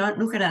interesting. We don't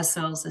look at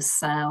ourselves as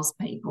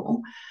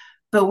salespeople,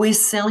 but we're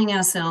selling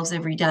ourselves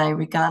every day,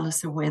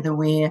 regardless of whether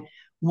we're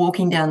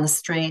walking down the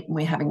street and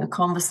we're having a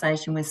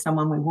conversation with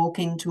someone, we walk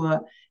into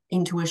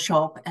a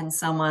shop and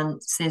someone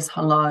says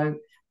hello.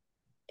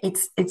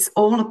 It's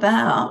all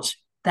about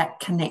that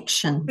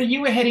connection. So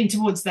you were heading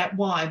towards that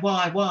why?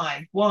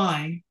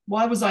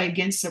 Why was I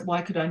against it?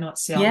 Why could I not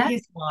sell? Yeah.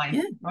 Here's why,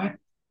 Yeah. right?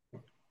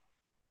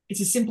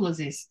 It's as simple as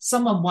this.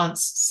 Someone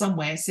once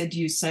somewhere said to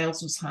you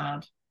sales was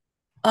hard.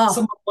 Oh,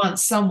 Someone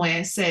once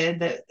somewhere said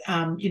that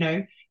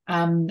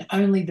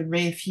only the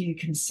rare few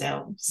can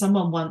sell.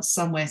 Someone once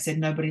somewhere said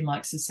nobody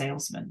likes a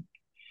salesman.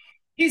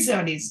 Here's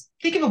how it is.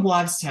 Think of a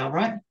wives' tale,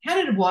 right? How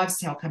did a wives'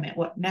 tale come out?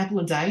 What, an apple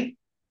a day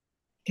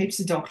keeps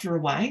the doctor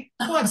away?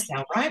 Wives'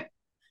 tale, right?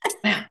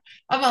 Now,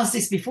 I've asked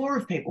this before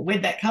of people.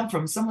 Where'd that come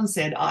from? Someone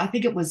said, I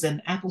think it was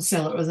an apple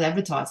seller. It was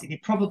advertising.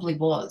 It probably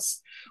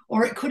was.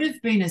 Or it could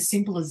have been as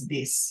simple as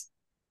this.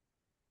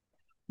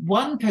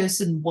 One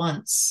person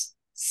once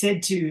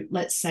said to,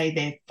 let's say,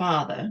 their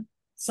father,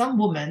 some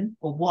woman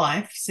or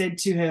wife said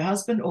to her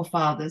husband or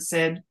father,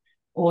 said,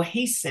 or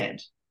he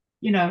said,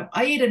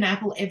 I eat an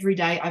apple every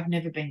day. I've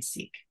never been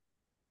sick.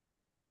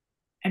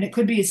 And it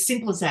could be as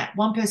simple as that.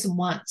 One person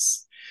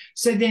once.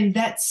 So then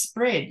that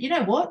spread. You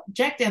know what?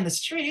 Jack down the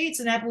street eats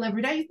an apple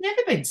every day. He's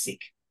never been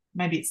sick.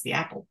 Maybe it's the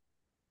apple,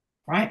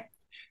 right?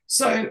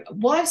 So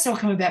wives tale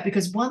come about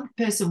because one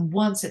person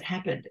once it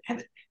happened.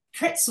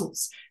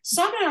 Pretzels.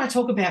 Simon and I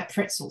talk about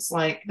pretzels,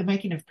 like the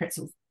making of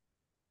pretzels.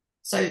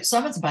 So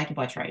Simon's a baker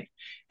by trade.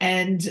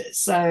 And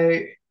so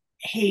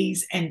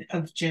he's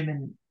of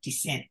German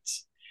descent.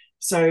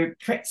 So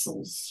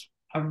pretzels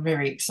are a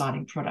very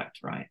exciting product,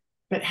 right?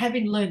 But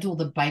having learned all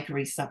the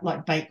bakery stuff,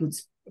 like baked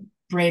goods,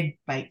 bread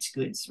baked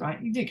goods,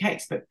 right? You do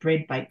cakes, but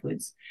bread baked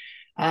goods.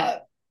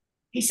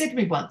 He said to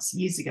me once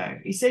years ago,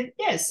 he said,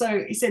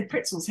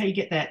 pretzels, how you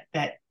get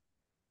that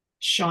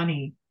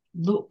shiny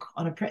look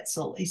on a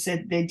pretzel. He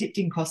said they're dipped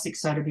in caustic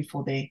soda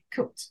before they're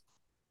cooked.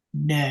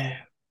 No,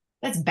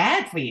 that's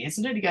bad for you,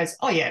 isn't it? He goes,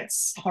 oh yeah,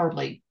 it's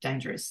horribly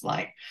dangerous.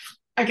 Like,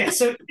 okay,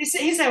 so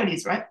here's how it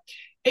is, right?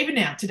 Even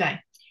now, today,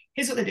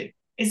 here's what they do,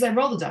 is they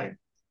roll the dough,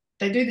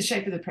 they do the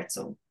shape of the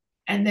pretzel,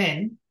 and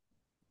then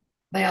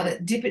they either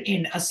dip it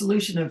in a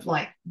solution of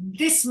like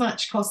this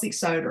much caustic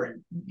soda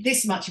and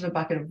this much of a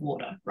bucket of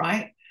water,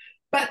 right?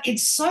 But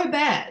it's so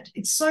bad,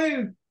 it's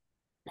so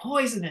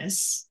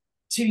poisonous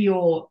to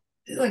your,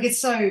 like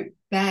it's so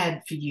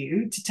bad for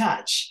you to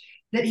touch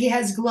that he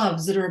has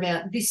gloves that are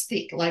about this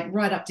thick, like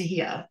right up to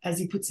here as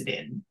he puts it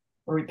in,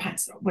 or he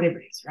pants it, or whatever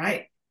it is,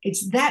 right?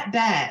 It's that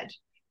bad.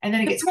 And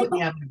then it gets put in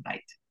the oven and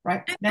baked,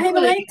 right? That's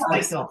when it gets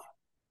baked off.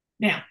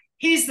 Now,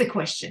 here's the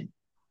question.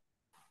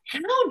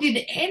 How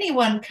did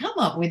anyone come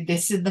up with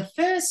this in the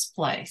first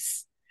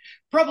place?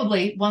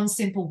 Probably one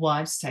simple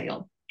wives'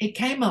 tale. It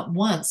came up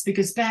once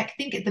because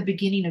think at the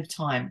beginning of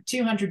time,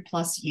 200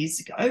 plus years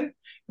ago,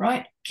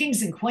 right?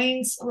 Kings and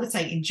queens, let's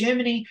say in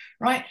Germany,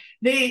 right?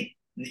 They're,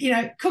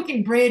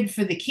 cooking bread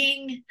for the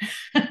king.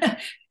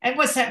 And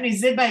what's happening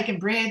is they're baking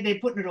bread, they're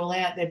putting it all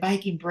out, they're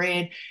baking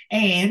bread.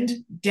 And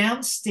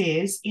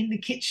downstairs in the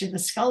kitchen, the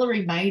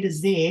scullery maid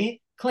is there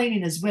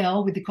cleaning as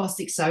well with the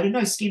caustic soda,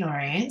 no skin on her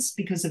hands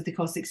because of the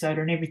caustic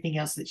soda and everything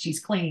else that she's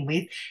cleaning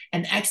with.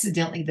 And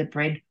accidentally the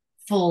bread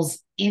falls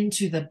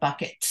into the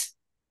bucket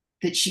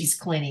that she's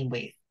cleaning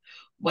with.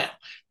 Well,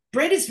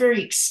 bread is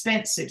very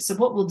expensive. So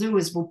what we'll do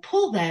is we'll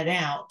pull that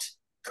out,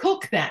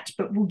 cook that,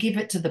 but we'll give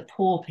it to the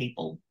poor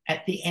people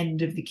at the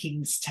end of the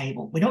king's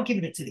table. We're not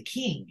giving it to the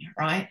king,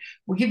 right?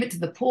 We'll give it to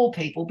the poor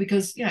people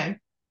because,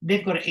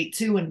 they've got to eat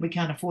too and we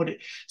can't afford it.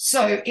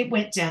 So it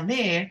went down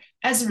there.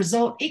 As a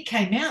result, it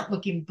came out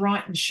looking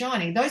bright and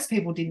shiny. Those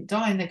people didn't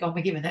die and they're gone,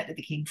 we're giving that to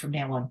the king from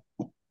now on.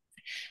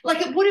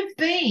 Like it would have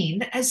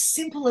been as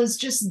simple as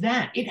just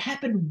that. It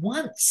happened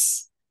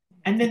once.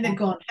 And then they've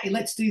gone, hey,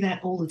 let's do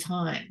that all the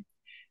time.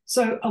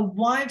 So a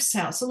wives'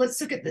 tale. So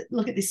let's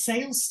look at this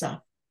sales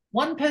stuff.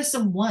 One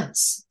person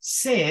once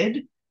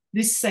said,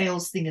 this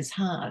sales thing is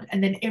hard.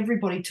 And then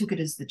everybody took it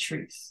as the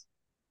truth.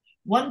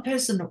 One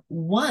person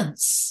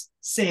once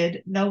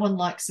said, no one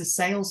likes a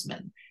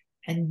salesman.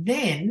 And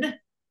then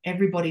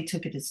everybody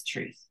took it as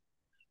truth.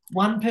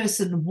 One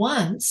person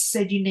once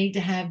said, you need to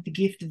have the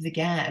gift of the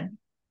gab.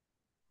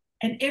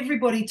 And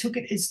everybody took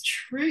it as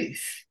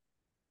truth.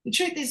 The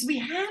truth is we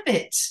have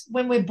it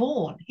when we're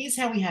born. Here's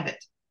how we have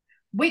it.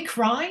 We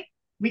cry,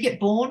 we get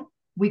born,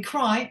 we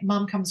cry,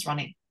 mum comes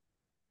running.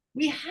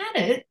 We had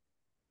it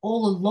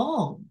all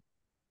along.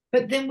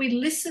 But then we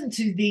listen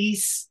to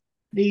these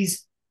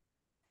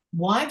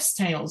wives'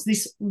 tales,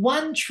 this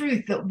one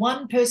truth that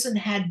one person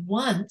had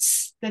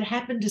once that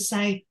happened to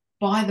say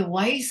by the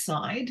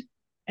wayside,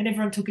 and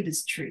everyone took it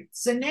as truth.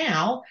 So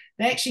now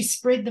they actually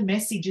spread the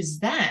message as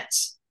that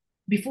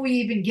before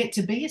you even get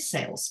to be a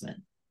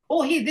salesman.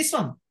 Or here, this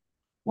one.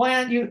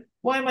 Why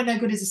am I no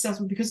good as a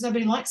salesman? Because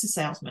nobody likes a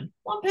salesman.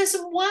 One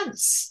person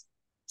once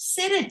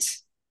said it,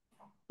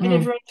 and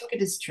everyone took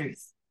it as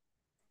truth.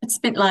 It's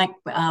a bit like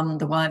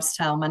the wives'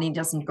 tale, money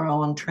doesn't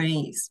grow on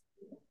trees.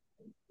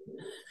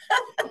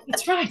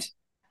 That's right.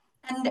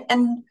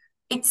 And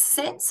it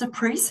sets a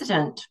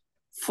precedent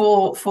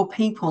for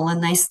people,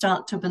 and they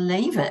start to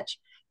believe it.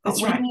 But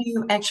That's when right.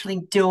 you actually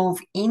delve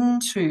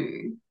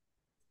into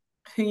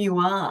who you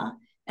are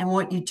and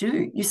what you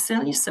do, you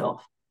sell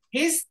yourself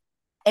Here's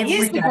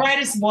every the day.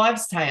 greatest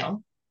wives'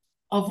 tale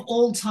of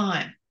all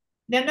time.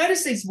 Now,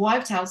 notice these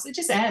wives' tales, they're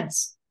just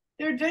ads.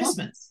 They're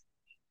advertisements.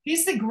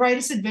 Here's the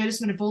greatest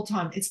advertisement of all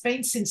time. It's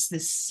been since the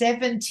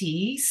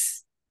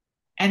 70s,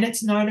 and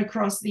it's known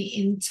across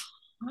the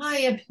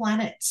entire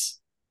planet.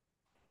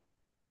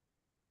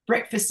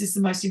 Breakfast is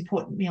the most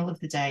important meal of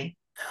the day.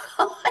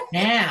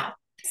 Now,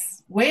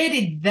 where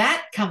did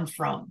that come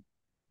from?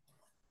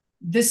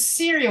 The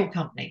cereal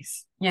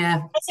companies.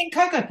 Yeah. As in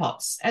Cocoa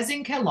Pops, as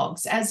in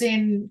Kellogg's, as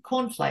in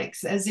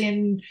cornflakes, as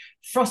in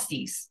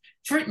Frosties,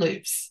 Fruit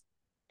Loops.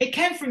 It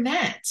came from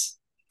that.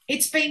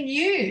 It's been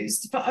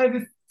used for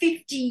over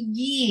 50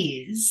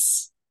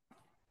 years.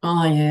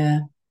 Oh, yeah.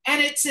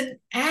 And it's an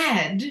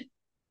ad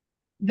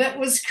that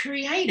was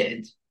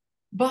created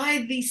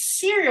by the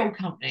cereal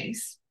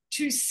companies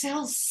to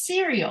sell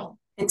cereal.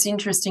 It's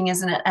interesting,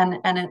 isn't it?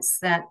 And it's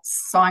that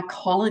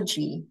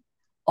psychology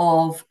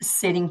of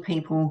setting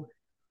people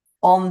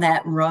on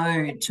that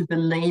road to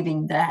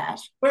believing that.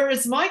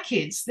 Whereas my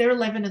kids, they're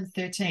 11 and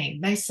 13,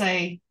 they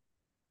say,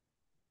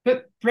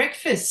 but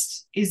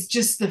breakfast is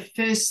just the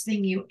first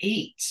thing you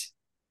eat,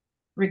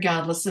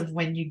 regardless of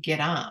when you get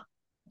up.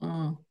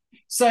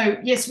 So,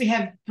 yes, we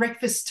have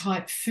breakfast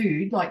type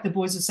food, like the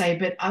boys will say,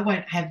 but I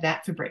won't have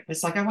that for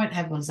breakfast. Like I won't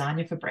have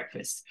lasagna for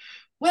breakfast.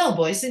 Well,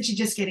 boys, since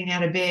you're just getting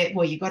out of bed,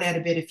 well, you got out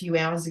of bed a few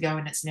hours ago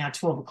and it's now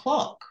 12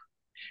 o'clock.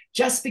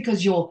 Just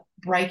because you're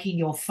breaking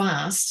your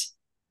fast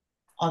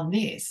on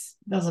this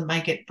doesn't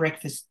make it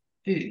breakfast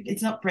food.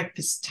 It's not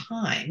breakfast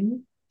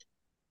time.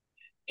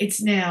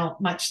 It's now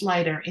much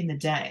later in the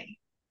day.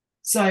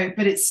 So,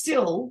 but it's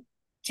still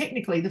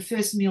technically the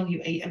first meal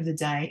you eat of the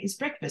day is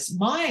breakfast.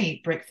 My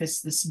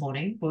breakfast this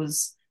morning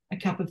was a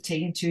cup of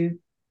tea and 2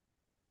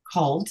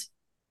 cold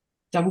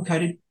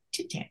double-coated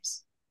Tit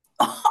Tams.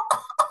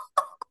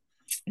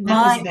 And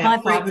that was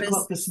about 5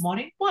 o'clock this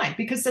morning. Why?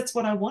 Because that's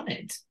what I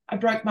wanted. I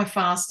broke my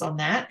fast on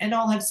that, and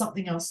I'll have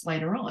something else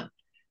later on.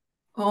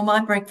 Well,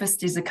 my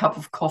breakfast is a cup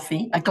of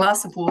coffee, a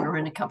glass of water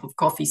and a cup of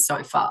coffee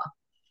so far.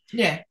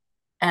 Yeah.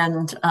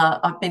 And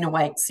I've been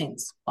awake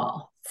since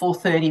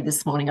 4:30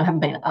 this morning. I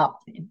haven't been up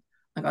then.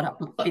 I got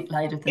up a bit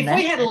later than that.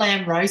 If we had a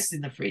lamb roast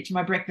in the fridge,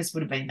 my breakfast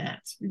would have been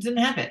that. We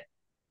didn't have it.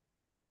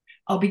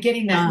 I'll be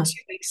getting that in 2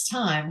 weeks'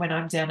 time when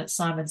I'm down at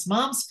Simon's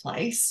mom's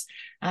place.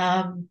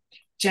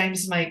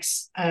 James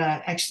makes,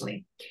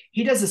 actually,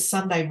 he does a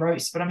Sunday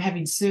roast, but I'm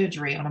having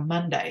surgery on a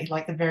Monday,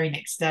 like the very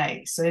next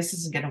day. So this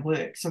isn't going to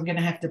work. So I'm going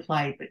to have to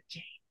play, but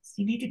James,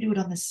 you need to do it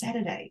on the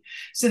Saturday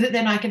so that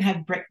then I can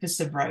have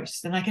breakfast of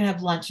roast and I can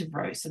have lunch of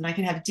roast and I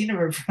can have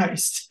dinner of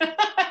roast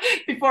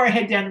before I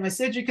head down to my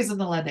surgery because I'm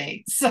the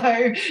lady. So,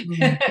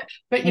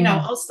 but you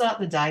know, I'll start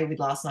the day with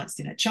last night's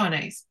dinner,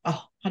 Chinese.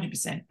 Oh,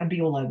 100%. I'd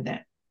be all over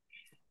that.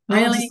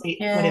 Really? I'll just eat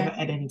whatever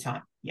at any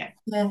time. Yeah.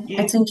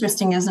 It's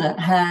interesting, isn't it?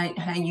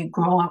 How you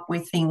grow up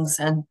with things.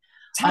 And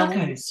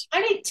tacos.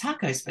 I need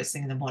tacos first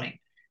thing in the morning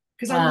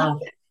because I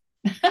love it.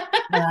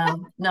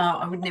 No,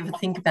 I would never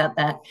think about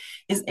that.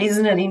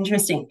 Isn't it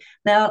interesting?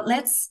 Now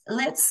let's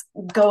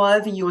go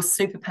over your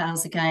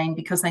superpowers again,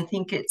 because I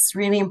think it's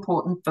really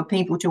important for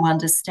people to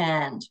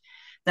understand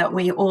that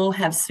we all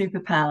have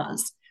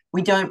superpowers.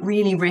 We don't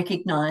really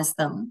recognize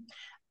them,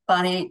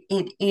 but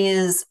it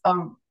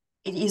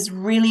is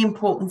really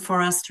important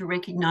for us to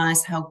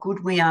recognize how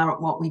good we are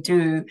at what we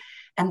do,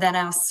 and that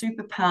our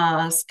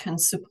superpowers can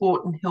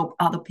support and help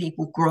other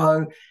people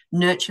grow,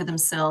 nurture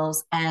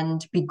themselves,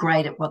 and be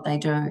great at what they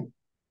do.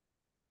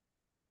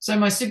 So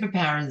my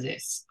superpower is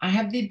this. I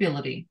have the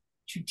ability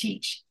to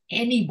teach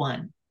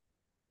anyone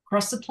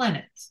across the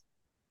planet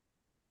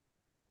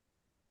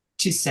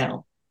to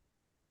sell.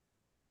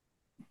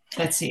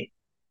 That's it.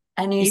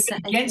 And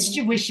even against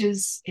your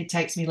wishes, it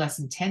takes me less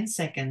than 10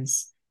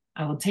 seconds.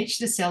 I will teach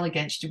you to sell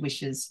against your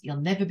wishes. You'll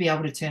never be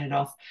able to turn it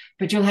off,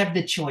 but you'll have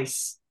the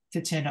choice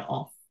to turn it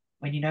off.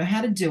 When you know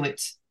how to do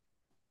it,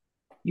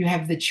 you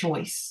have the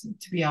choice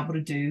to be able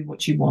to do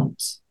what you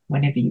want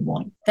whenever you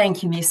want.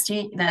 Thank you,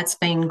 Misty. That's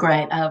been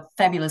great. A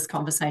fabulous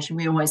conversation.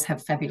 We always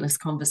have fabulous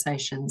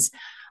conversations.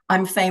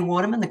 I'm Faye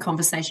Waterman, the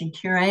conversation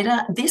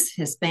curator. This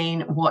has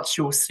been What's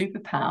Your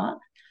Superpower,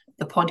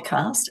 the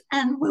podcast,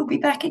 and we'll be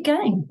back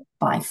again.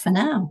 Bye for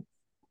now.